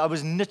 as I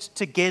was knit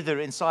together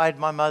inside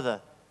my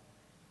mother.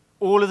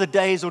 All of the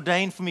days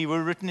ordained for me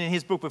were written in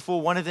his book before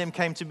one of them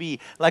came to be.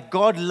 Like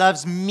God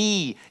loves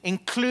me,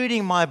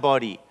 including my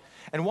body.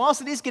 And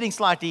whilst it is getting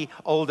slightly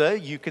older,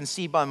 you can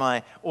see by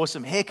my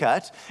awesome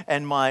haircut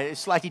and my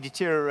slightly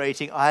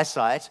deteriorating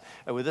eyesight,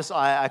 with this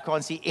eye I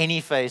can't see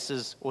any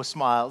faces or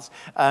smiles.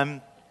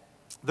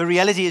 The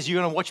reality is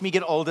you're going to watch me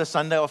get older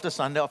Sunday after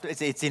Sunday after.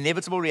 It's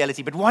inevitable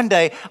reality. But one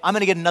day I'm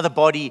going to get another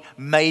body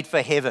made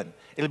for heaven.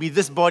 It'll be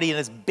this body in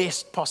its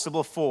best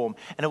possible form,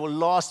 and it will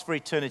last for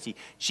eternity.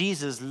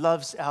 Jesus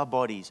loves our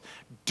bodies.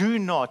 Do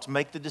not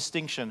make the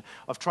distinction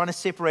of trying to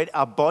separate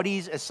our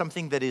bodies as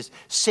something that is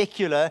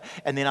secular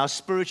and then our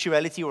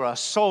spirituality or our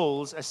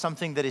souls as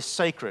something that is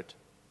sacred.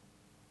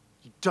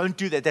 You don't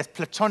do that. That's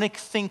Platonic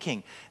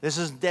thinking.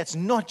 That's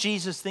not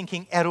Jesus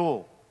thinking at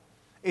all.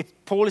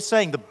 Paul is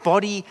saying the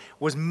body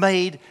was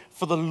made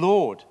for the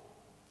Lord.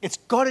 It's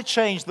got to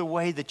change the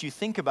way that you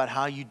think about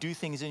how you do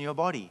things in your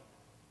body.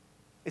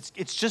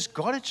 It's just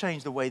got to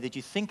change the way that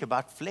you think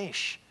about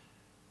flesh.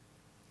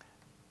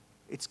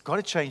 It's got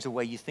to change the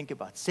way you think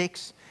about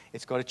sex.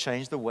 It's got to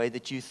change the way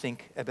that you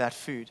think about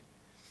food.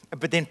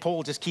 But then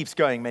Paul just keeps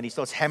going, man. He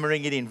starts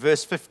hammering it in.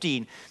 Verse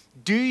 15,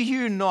 do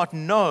you not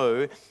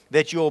know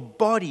that your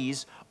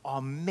bodies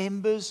are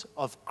members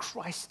of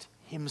Christ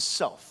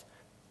himself?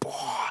 Boy,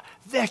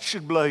 that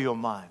should blow your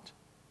mind.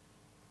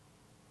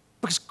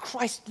 Because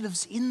Christ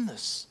lives in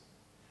this.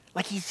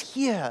 Like he's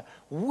here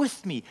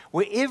with me.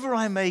 Wherever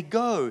I may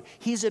go,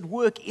 he's at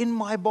work in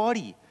my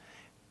body.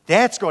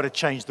 That's got to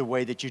change the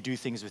way that you do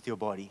things with your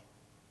body.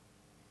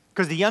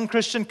 Because the young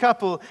Christian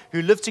couple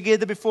who live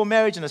together before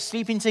marriage and are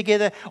sleeping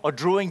together are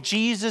drawing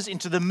Jesus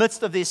into the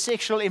midst of their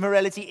sexual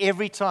immorality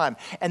every time.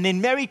 And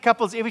then married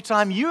couples, every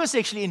time you are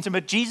sexually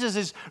intimate, Jesus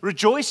is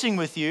rejoicing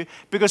with you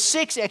because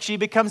sex actually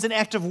becomes an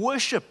act of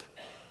worship.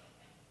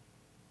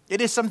 It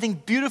is something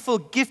beautiful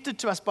gifted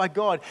to us by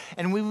God.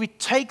 And when we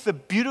take the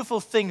beautiful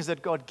things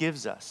that God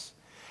gives us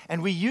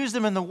and we use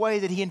them in the way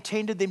that he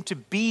intended them to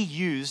be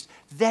used,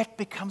 that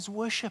becomes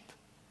worship.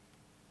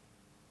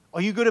 Are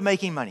you good at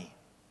making money?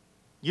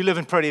 You live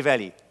in Protea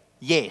Valley.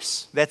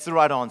 Yes, that's the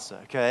right answer,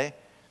 okay?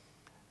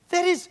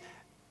 That is,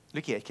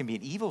 look here, it can be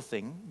an evil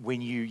thing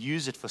when you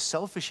use it for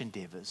selfish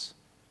endeavors.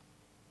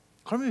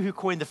 I can't remember who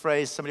coined the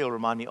phrase, somebody will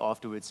remind me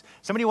afterwards.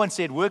 Somebody once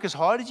said, work as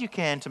hard as you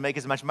can to make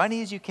as much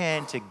money as you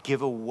can to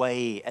give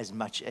away as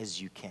much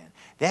as you can.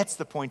 That's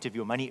the point of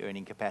your money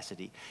earning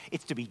capacity.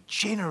 It's to be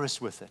generous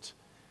with it.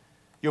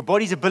 Your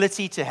body's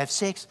ability to have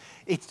sex,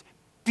 it's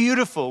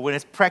beautiful when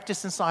it's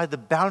practiced inside the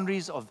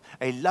boundaries of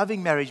a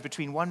loving marriage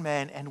between one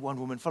man and one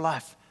woman for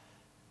life.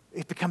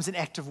 It becomes an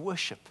act of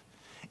worship.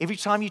 Every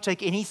time you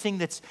take anything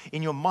that's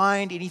in your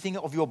mind, anything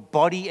of your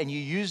body, and you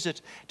use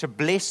it to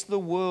bless the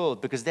world,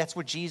 because that's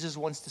what Jesus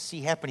wants to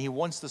see happen. He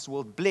wants this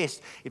world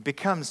blessed. It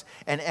becomes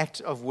an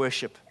act of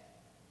worship.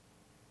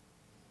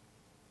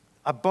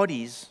 Our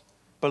bodies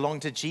belong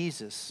to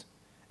Jesus.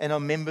 and are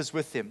members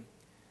with them.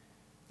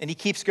 And he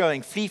keeps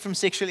going, flee from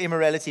sexual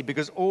immorality,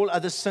 because all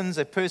other sins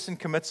a person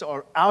commits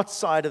are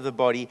outside of the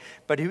body,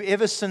 but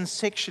whoever sins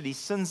sexually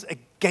sins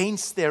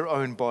against their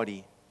own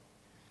body.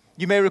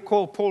 You may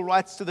recall Paul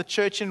writes to the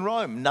church in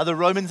Rome, another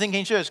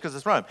Roman-thinking church because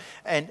it's Rome.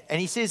 And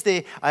he says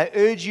there, I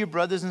urge you,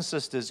 brothers and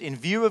sisters, in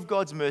view of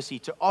God's mercy,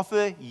 to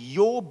offer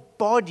your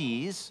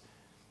bodies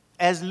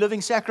as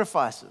living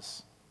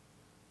sacrifices.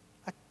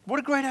 What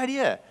a great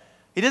idea.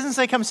 He doesn't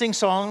say come sing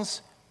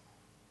songs.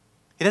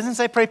 He doesn't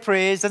say pray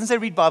prayers, doesn't say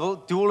read Bible,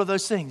 do all of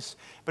those things.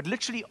 But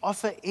literally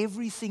offer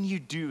everything you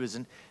do as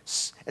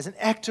an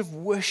act of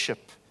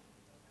worship,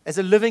 as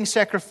a living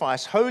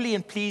sacrifice, holy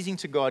and pleasing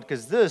to God,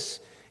 because this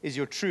is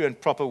your true and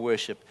proper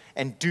worship.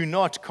 And do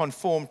not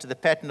conform to the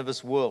pattern of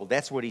this world.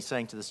 That's what he's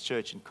saying to this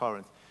church in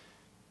Corinth.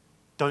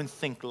 Don't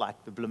think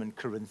like the blooming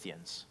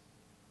Corinthians.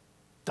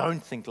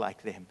 Don't think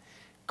like them.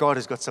 God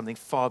has got something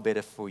far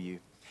better for you.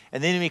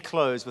 And then we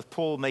close with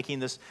Paul making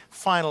this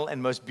final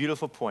and most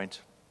beautiful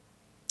point.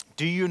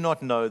 Do you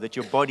not know that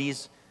your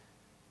bodies,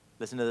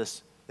 listen to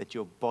this, that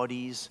your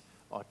bodies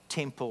are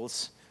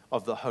temples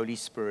of the Holy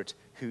Spirit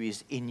who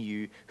is in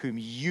you, whom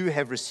you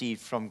have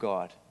received from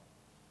God?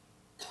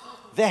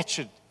 That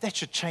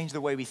should change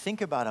the way we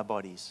think about our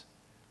bodies.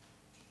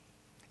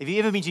 Have you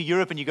ever been to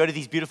Europe and you go to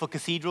these beautiful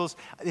cathedrals?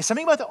 There's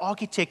something about the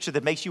architecture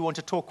that makes you want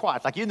to talk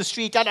quiet. Like you're in the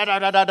street, da da da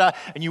da da da,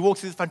 and you walk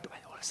through the front door,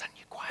 and all of a sudden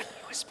you're quiet and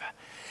you whisper.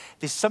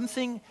 There's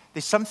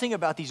something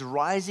about these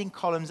rising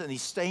columns and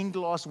these stained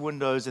glass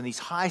windows and these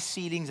high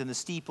ceilings and the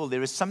steeple.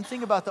 There is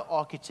something about the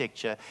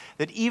architecture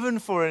that even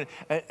for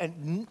a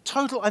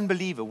total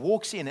unbeliever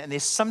walks in, and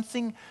there's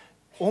something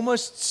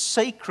almost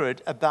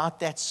sacred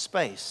about that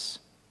space.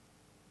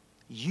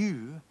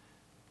 You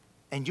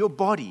and your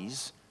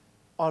bodies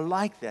are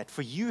like that,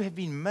 for you have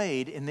been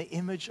made in the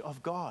image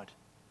of God.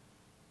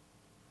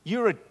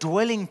 You're a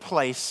dwelling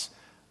place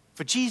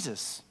for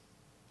Jesus.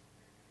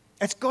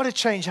 It's got to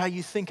change how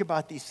you think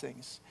about these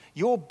things.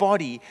 Your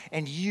body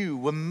and you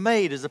were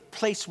made as a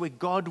place where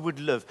God would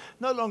live,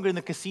 no longer in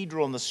the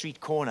cathedral on the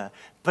street corner,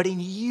 but in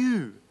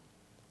you.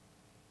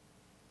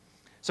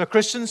 So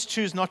Christians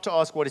choose not to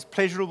ask what is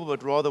pleasurable,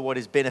 but rather what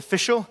is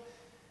beneficial.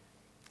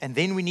 And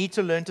then we need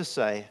to learn to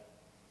say,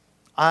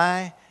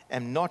 I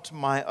am not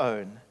my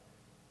own,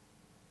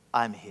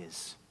 I'm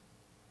His.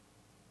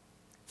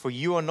 For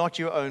you are not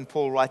your own,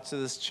 Paul writes to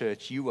this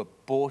church. You were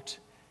bought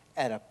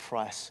at a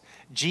price.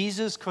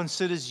 Jesus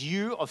considers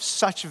you of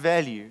such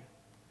value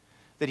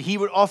that He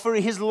would offer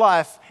His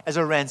life as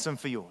a ransom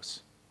for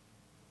yours.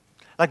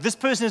 Like, this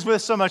person is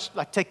worth so much,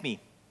 like, take me.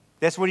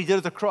 That's what He did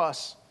at the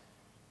cross.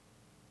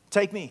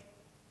 Take me.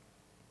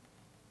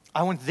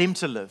 I want them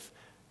to live.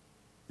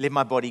 Let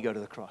my body go to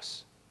the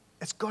cross.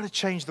 It's got to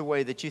change the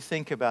way that you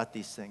think about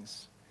these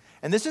things.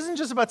 And this isn't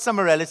just about some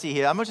morality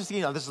here. I'm not just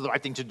thinking, this is the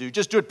right thing to do.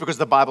 Just do it because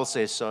the Bible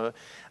says so.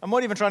 I'm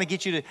not even trying to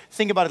get you to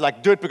think about it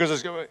like do it because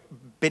it's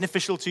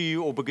beneficial to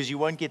you or because you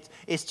won't get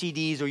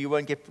STDs or you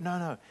won't get...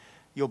 No.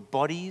 Your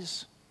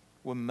bodies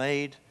were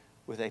made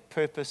with a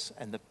purpose,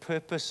 and the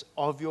purpose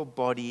of your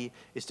body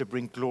is to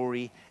bring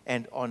glory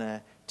and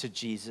honor to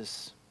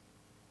Jesus.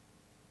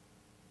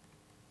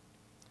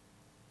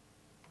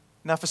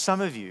 Now, for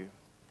some of you,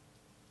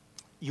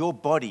 your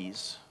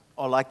bodies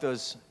are like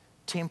those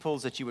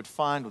temples that you would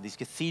find, or these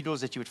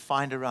cathedrals that you would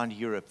find around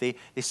Europe.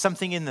 There's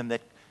something in them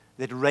that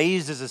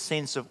raises a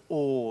sense of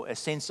awe, a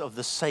sense of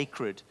the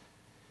sacred,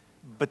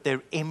 but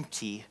they're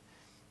empty,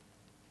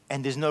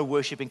 and there's no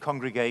worshiping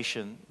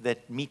congregation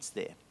that meets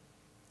there.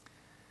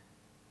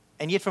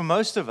 And yet for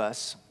most of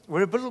us,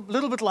 we're a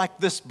little bit like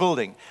this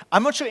building.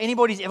 I'm not sure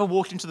anybody's ever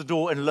walked into the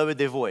door and lowered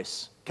their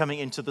voice coming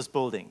into this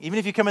building. Even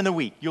if you come in the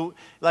week,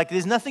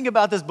 there's nothing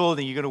about this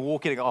building you're going to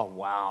walk in and go, oh,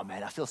 wow,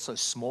 man, I feel so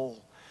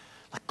small.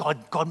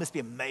 Like, God must be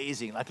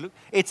amazing. Like, look,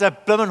 it's a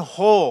blooming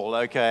hall,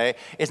 okay?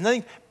 It's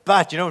nothing,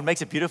 but you know what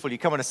makes it beautiful? You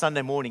come on a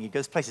Sunday morning, you go,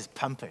 this place is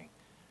pumping.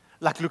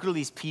 Like, look at all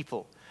these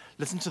people.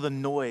 Listen to the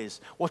noise.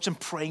 Watch them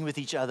praying with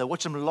each other.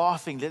 Watch them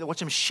laughing. Watch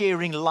them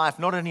sharing life,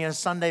 not only on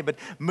Sunday, but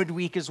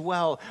midweek as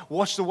well.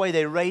 Watch the way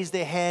they raise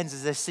their hands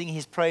as they sing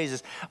His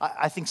praises.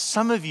 I think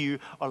some of you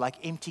are like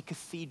empty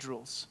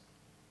cathedrals,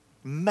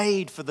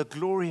 made for the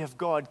glory of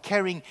God,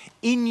 carrying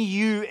in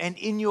you and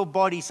in your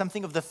body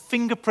something of the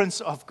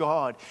fingerprints of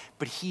God,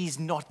 but He's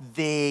not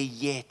there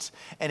yet.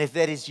 And if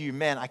that is you,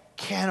 man, I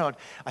cannot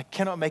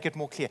make it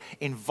more clear.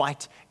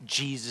 Invite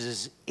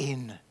Jesus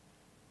in.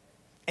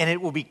 And it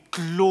will be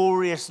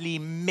gloriously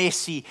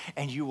messy,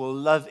 and you will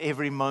love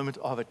every moment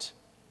of it.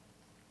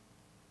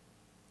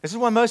 This is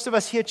why most of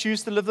us here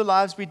choose to live the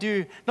lives we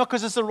do. Not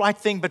because it's the right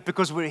thing, but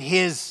because we're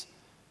His.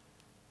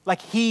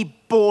 Like, He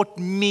bought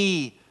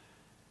me.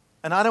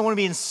 And I don't want to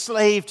be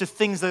enslaved to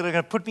things that are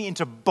going to put me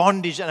into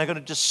bondage and are going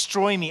to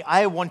destroy me.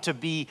 I want to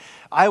be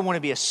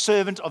a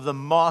servant of the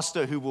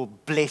Master who will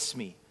bless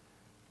me.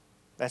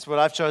 That's what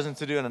I've chosen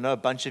to do, and I know a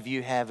bunch of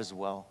you have as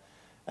well.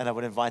 And I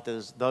would invite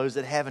those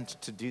that haven't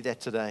to do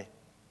that today.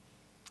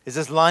 There's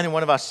this line in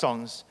one of our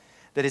songs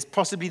that is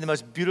possibly the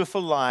most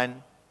beautiful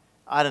line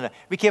I don't know.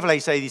 Be careful how you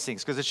say these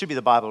things, because it should be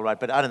the Bible, right?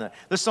 But I don't know.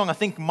 This song, I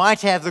think,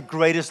 might have the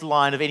greatest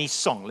line of any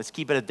song. Let's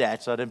keep it at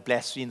that, so I don't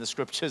blaspheme the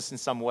scriptures in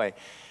some way.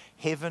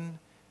 Heaven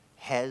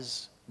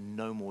has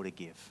no more to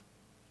give.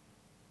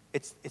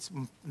 It's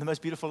the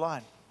most beautiful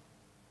line.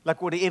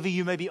 Like whatever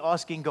you may be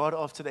asking God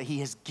of today,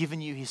 He has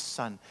given you His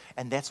Son.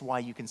 And that's why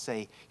you can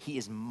say, He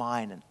is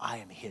mine and I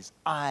am His.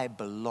 I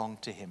belong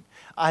to Him.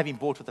 I have been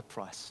bought with a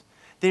price.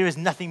 There is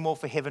nothing more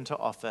for heaven to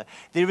offer.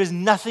 There is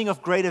nothing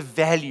of greater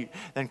value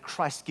than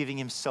Christ giving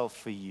Himself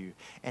for you.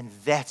 And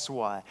that's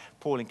why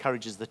Paul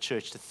encourages the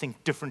church to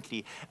think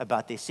differently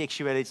about their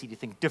sexuality, to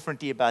think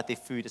differently about their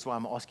food. That's why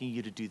I'm asking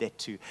you to do that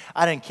too.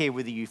 I don't care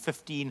whether you're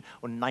 15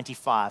 or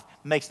 95.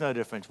 Makes no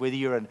difference. Whether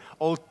you're an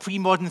old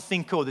pre-modern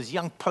thinker or this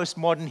young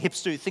postmodern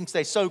hipster who thinks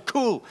they're so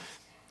cool.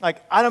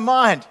 Like, I don't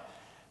mind.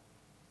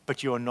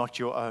 But you are not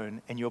your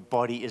own, and your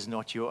body is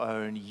not your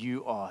own.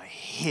 You are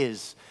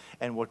His.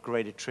 And what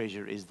greater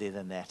treasure is there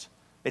than that?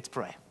 Let's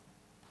pray.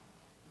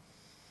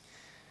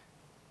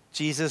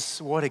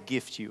 Jesus, what a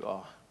gift you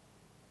are.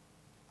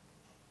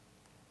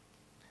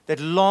 That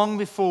long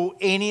before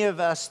any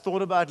of us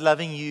thought about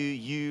loving you,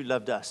 you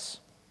loved us.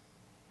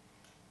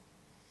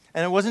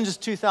 And it wasn't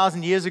just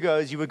 2,000 years ago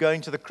as you were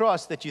going to the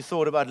cross that you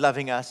thought about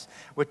loving us.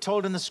 We're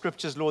told in the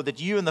scriptures, Lord,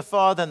 that you and the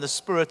Father and the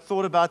Spirit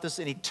thought about this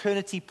in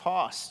eternity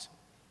past.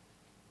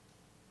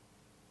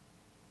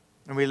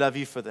 And we love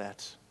you for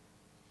that.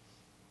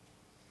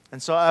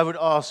 And so I would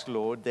ask,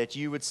 Lord, that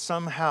you would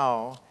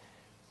somehow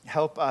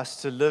help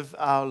us to live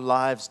our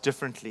lives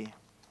differently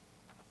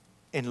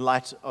in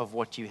light of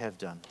what you have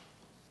done.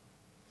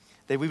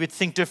 That we would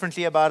think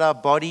differently about our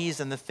bodies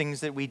and the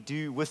things that we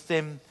do with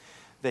them.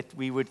 That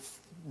we would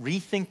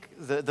rethink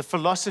the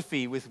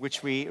philosophy with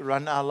which we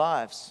run our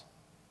lives.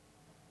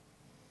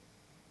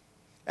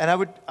 And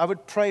I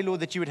would pray, Lord,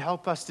 that you would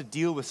help us to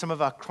deal with some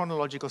of our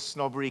chronological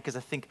snobbery, because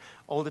I think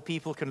older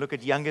people can look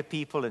at younger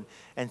people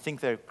and think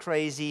they're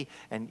crazy,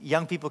 and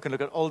young people can look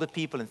at older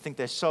people and think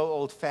they're so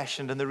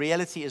old-fashioned. And the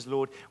reality is,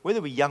 Lord,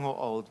 whether we're young or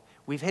old,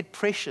 we've had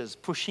pressures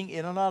pushing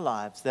in on our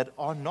lives that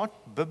are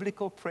not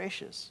biblical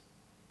pressures.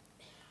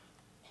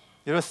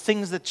 There are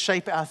things that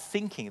shape our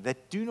thinking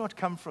that do not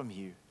come from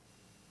you.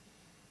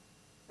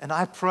 And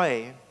I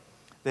pray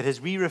that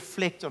as we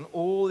reflect on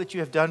all that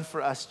you have done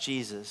for us,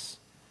 Jesus,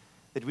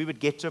 that we would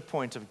get to a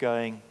point of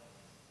going,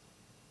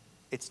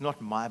 it's not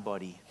my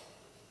body,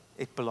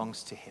 it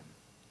belongs to Him.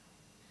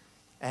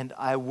 And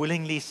I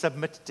willingly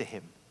submit to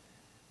Him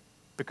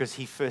because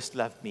He first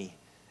loved me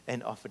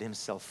and offered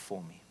Himself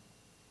for me.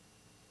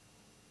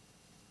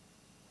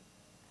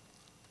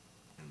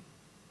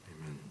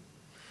 Amen.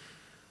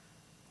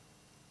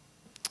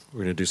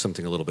 We're going to do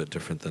something a little bit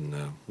different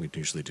than we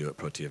usually do at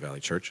Protea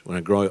Valley Church. When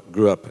I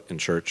grew up in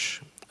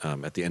church,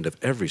 at the end of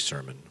every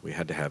sermon, we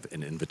had to have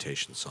an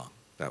invitation song.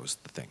 That was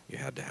the thing. You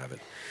had to have it.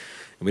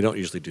 And we don't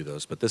usually do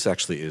those, but this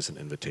actually is an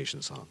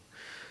invitation song.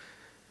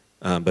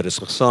 But it's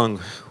a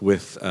song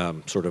with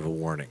sort of a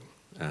warning.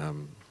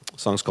 The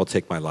song's called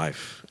Take My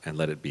Life and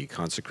Let It Be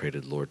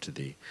Consecrated, Lord, to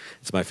Thee.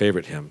 It's my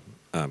favorite hymn.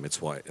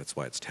 It's why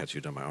it's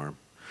tattooed on my arm.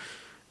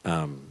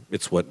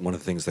 It's one of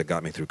the things that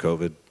got me through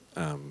COVID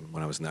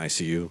when I was in the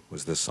ICU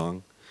was this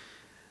song.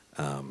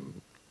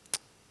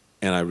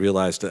 And I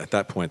realized at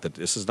that point that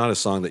this is not a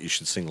song that you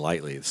should sing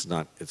lightly. It's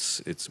not.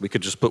 We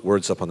could just put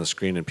words up on the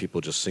screen and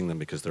people just sing them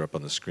because they're up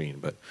on the screen.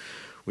 But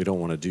we don't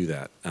want to do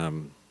that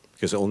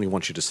because I only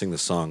want you to sing the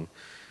song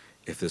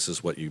if this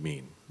is what you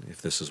mean,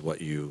 if this is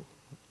what you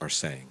are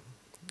saying.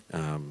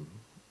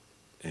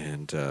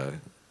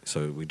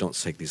 So we don't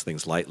take these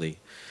things lightly.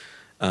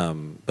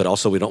 But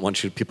also we don't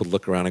want people to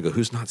look around and go,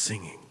 "Who's not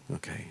singing?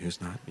 Okay, who's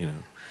not? You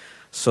know."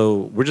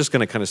 So we're just going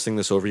to kind of sing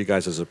this over you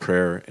guys as a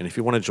prayer, and if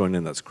you want to join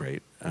in, that's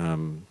great.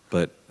 And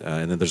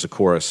then there's a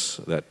chorus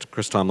that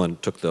Chris Tomlin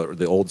took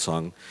the old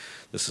song.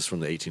 This is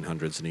from the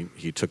 1800s, and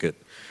he took it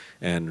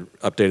and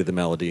updated the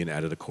melody and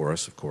added a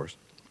chorus, of course,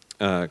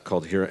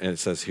 called "Here." And it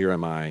says, "Here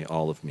am I,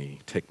 all of me.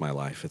 Take my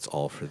life. It's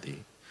all for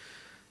Thee."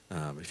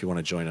 If you want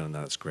to join in on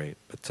that, it's great.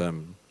 But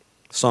the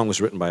song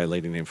was written by a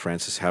lady named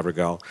Frances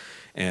Havergal,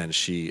 and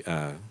she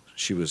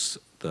was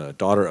the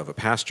daughter of a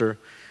pastor.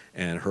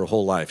 And her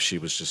whole life, she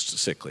was just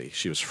sickly.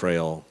 She was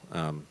frail,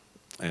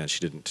 and she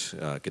didn't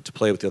get to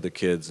play with the other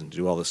kids and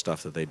do all the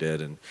stuff that they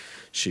did. And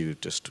she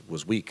just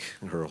was weak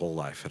her whole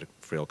life, had a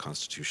frail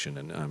constitution.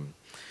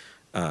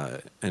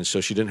 And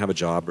so she didn't have a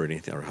job or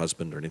anything, or a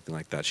husband or anything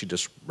like that. She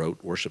just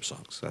wrote worship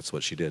songs. That's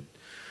what she did.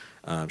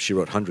 She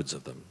wrote hundreds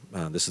of them.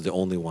 This is the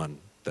only one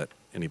that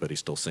anybody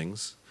still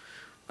sings.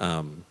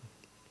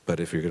 But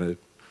if you're gonna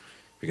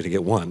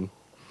get one,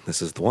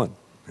 this is the one.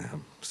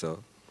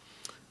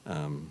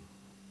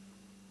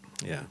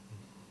 Yeah,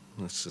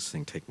 let's just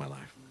sing Take My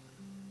Life.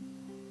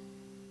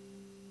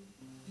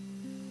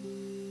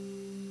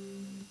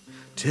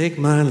 Take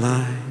my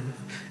life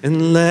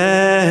and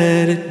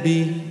let it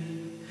be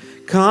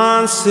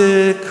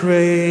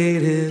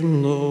consecrated,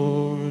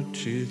 Lord,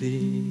 to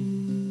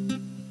Thee.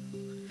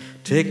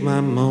 Take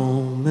my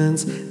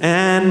moments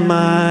and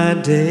my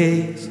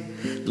days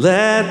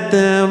Let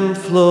them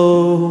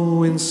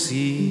flow in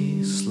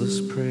ceaseless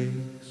praise.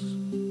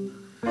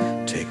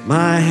 Take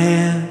my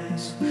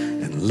hands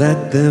and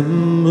let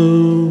them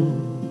move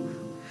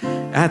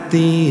at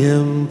the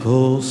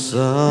impulse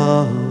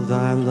of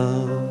thy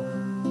love.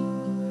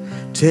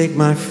 Take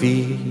my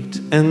feet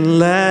and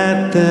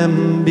let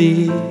them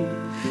be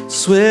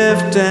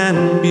swift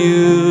and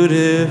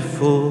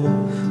beautiful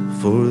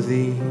for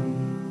thee.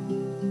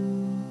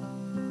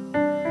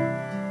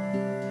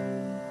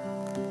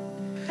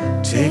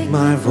 Take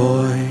my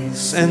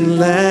voice and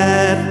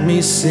let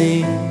me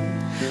sing,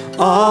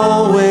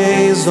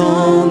 always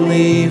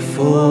only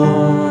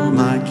for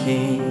my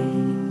King.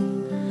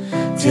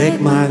 Take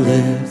my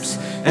lips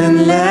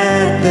and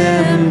let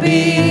them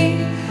be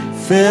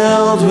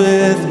filled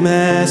with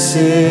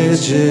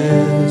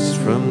messages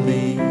from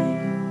thee.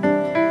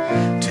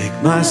 Take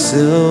my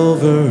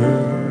silver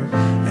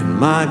and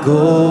my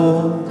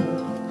gold,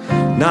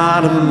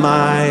 not a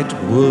mite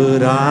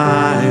would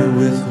I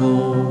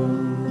withhold.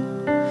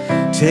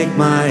 Take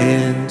my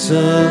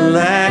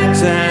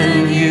intellect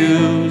and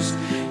use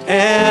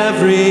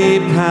every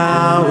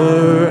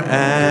power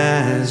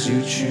as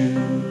you choose.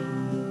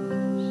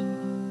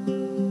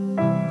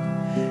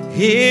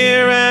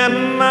 Here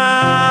am I,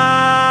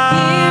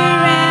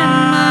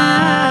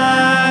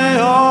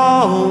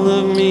 all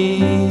of me.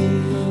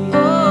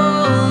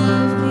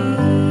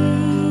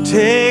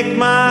 Take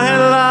my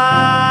life,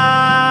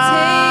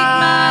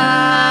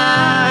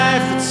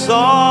 it's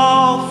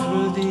all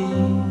for thee.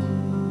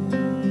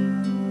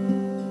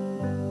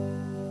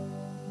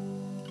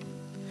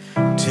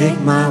 Take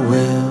my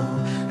will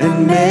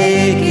and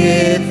make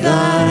it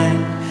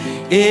thine.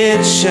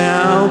 It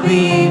shall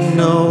be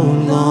no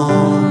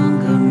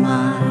longer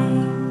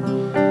mine.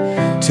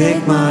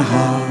 Take my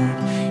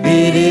heart,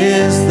 it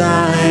is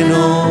thine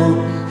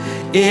own.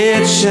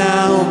 It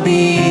shall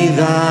be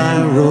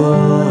thy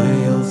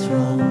royal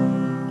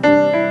throne.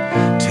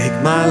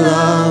 Take my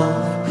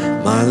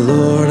love, my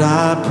Lord,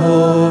 I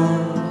pour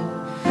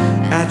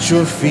at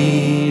your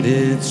feet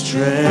its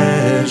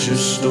treasure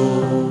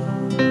store.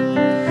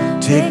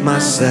 Take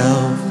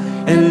myself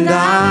and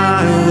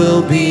I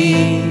will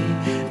be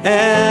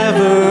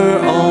ever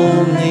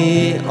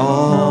only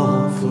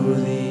all for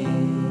thee.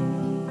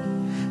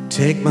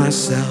 Take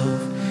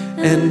myself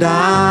and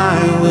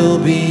I will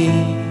be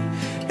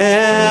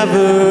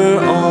ever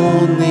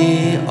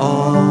only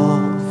all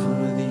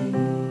for thee.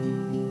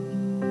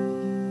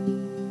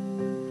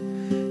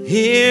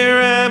 Here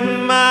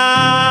am I,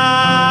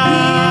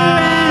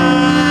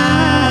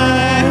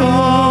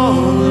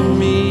 all of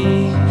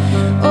me.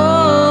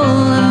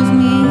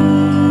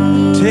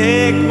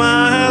 Take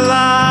my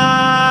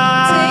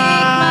life,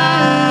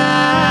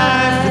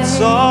 it's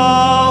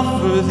all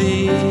for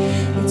thee.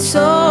 It's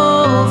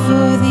all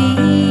for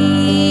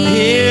thee.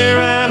 Here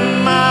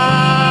am I,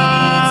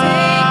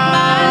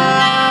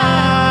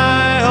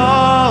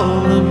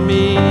 all of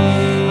me.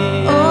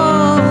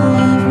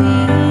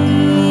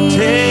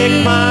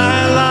 Take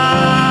my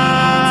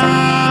life,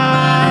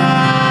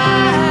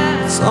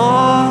 it's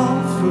all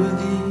for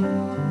thee.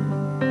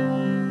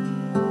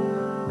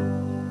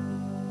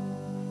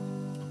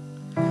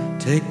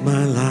 Take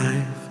my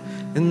life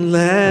and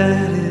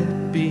let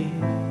it be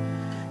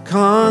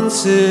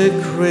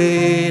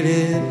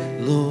consecrated,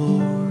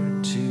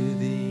 Lord, to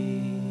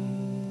thee.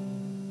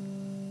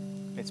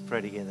 Let's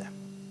pray together.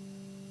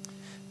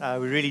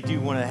 We really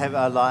do want to have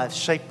our lives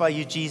shaped by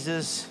you,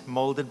 Jesus,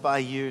 molded by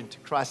you into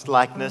Christ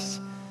likeness.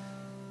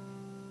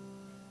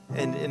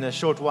 And in a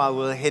short while,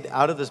 we'll head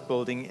out of this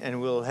building and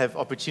we'll have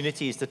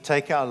opportunities to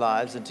take our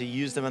lives and to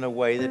use them in a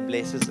way that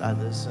blesses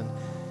others. And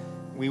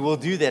we will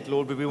do that,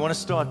 Lord, but we want to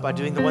start by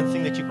doing the one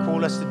thing that you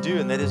call us to do,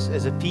 and that is,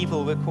 as a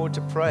people, we're called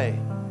to pray.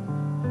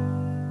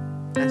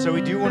 And so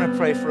we do want to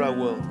pray for our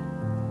world.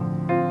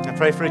 I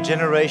pray for a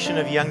generation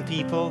of young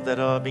people that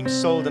are being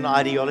sold an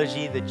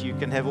ideology that you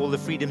can have all the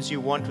freedoms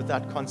you want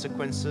without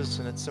consequences,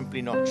 and it's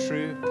simply not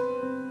true.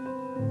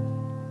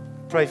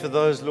 Pray for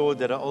those, Lord,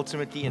 that are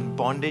ultimately in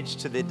bondage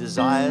to their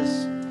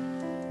desires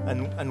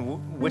and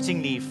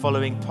unwittingly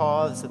following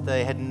paths that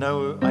they had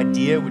no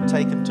idea would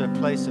take them to a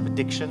place of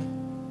addiction.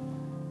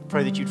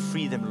 Pray that you'd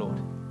free them,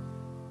 Lord,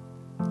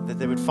 that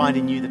they would find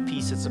in you the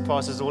peace that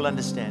surpasses all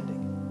understanding.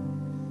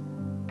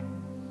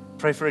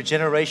 Pray for a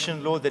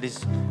generation, Lord, that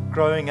is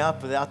growing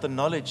up without the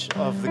knowledge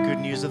of the good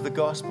news of the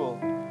gospel.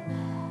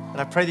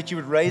 And I pray that you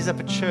would raise up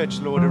a church,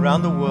 Lord,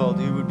 around the world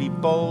who would be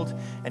bold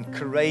and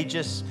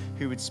courageous,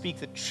 who would speak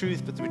the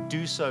truth, but would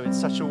do so in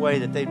such a way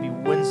that they'd be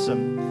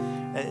winsome.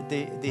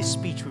 Their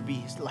speech would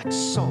be like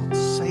salt,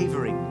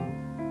 savoring.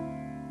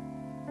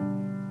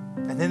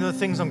 And then there are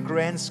things on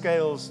grand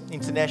scales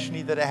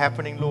internationally that are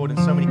happening, Lord, and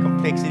so many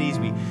complexities.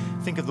 We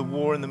think of the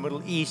war in the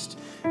Middle East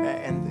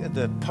and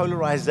the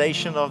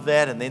polarization of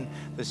that, and then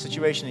the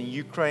situation in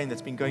Ukraine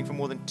that's been going for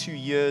more than 2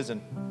 years,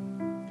 and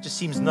just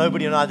seems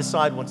nobody on either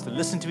side wants to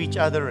listen to each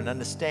other and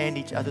understand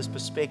each other's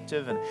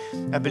perspective.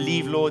 And I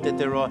believe, Lord, that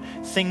there are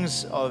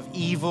things of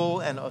evil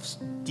and of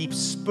deep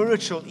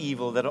spiritual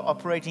evil that are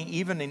operating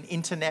even in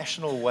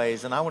international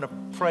ways. And I want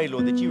to pray,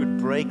 Lord, that you would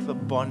break the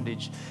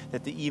bondage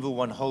that the evil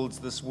one holds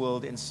this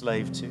world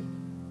enslaved to.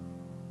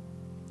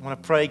 I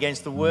want to pray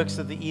against the works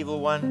of the evil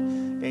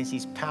one, against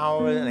his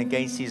power and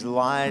against his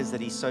lies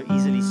that he so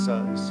easily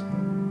sows.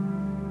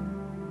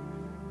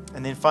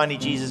 And then finally,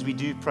 Jesus, we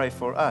do pray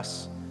for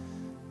us,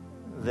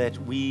 that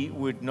we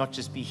would not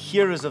just be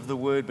hearers of the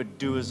word, but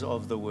doers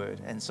of the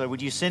word. And so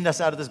would you send us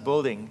out of this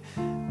building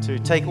to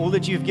take all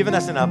that you've given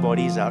us in our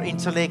bodies, our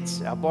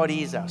intellects, our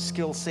bodies, our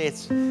skill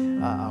sets,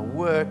 our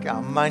work,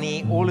 our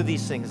money, all of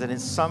these things, that in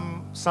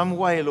some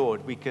way,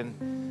 Lord, we can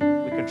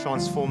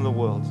transform the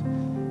world.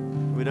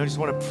 We don't just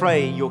want to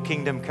pray your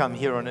kingdom come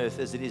here on earth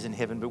as it is in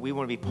heaven, but we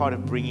want to be part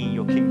of bringing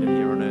your kingdom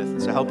here on earth.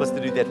 And so help us to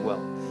do that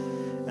well.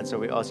 And so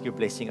we ask your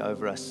blessing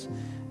over us,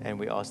 and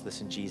we ask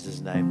this in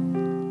Jesus'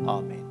 name.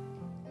 Amen.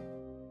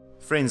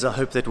 Friends, I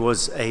hope that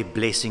was a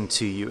blessing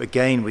to you.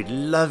 Again, we'd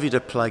love you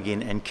to plug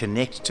in and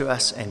connect to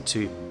us and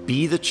to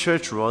be the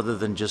church rather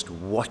than just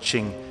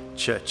watching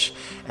church.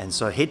 And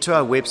so head to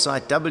our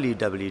website,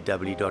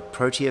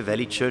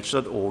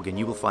 www.proteavalleychurch.org, and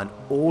you will find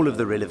all of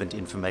the relevant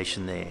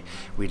information there.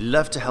 We'd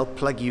love to help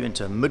plug you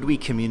into a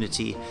midweek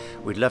community.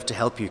 We'd love to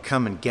help you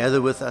come and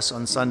gather with us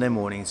on Sunday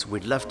mornings.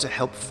 We'd love to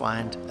help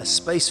find a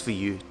space for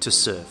you to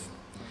serve.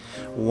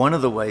 One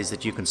of the ways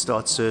that you can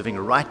start serving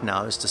right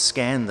now is to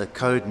scan the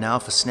code now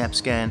for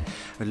SnapScan.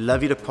 We'd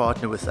love you to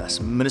partner with us.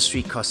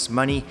 Ministry costs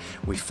money.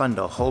 We fund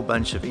a whole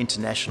bunch of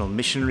international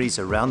missionaries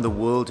around the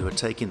world who are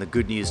taking the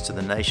good news to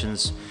the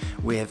nations.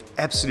 We have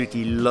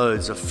absolutely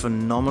loads of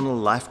phenomenal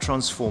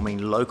life-transforming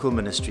local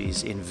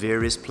ministries in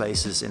various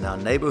places in our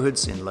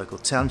neighborhoods, in local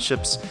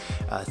townships,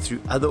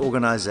 through other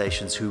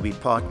organizations who we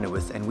partner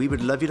with. And we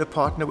would love you to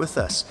partner with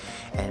us.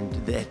 And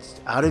that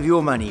out of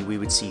your money, we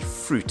would see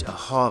fruit, a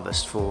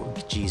harvest for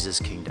Jesus'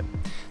 kingdom.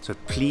 So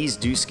please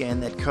do scan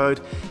that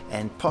code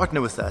and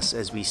partner with us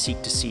as we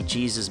seek to see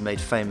Jesus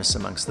made famous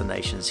amongst the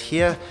nations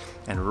here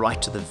and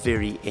right to the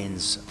very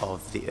ends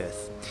of the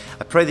earth.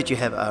 I pray that you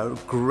have a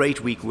great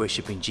week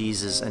worshiping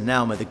Jesus, and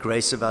now may the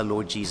grace of our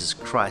Lord Jesus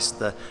Christ,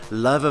 the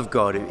love of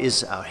God who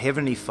is our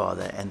Heavenly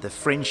Father, and the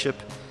friendship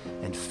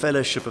and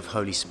fellowship of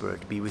Holy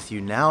Spirit be with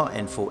you now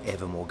and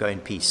forevermore. Go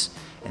in peace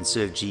and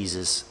serve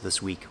Jesus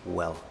this week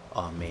well.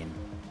 Amen.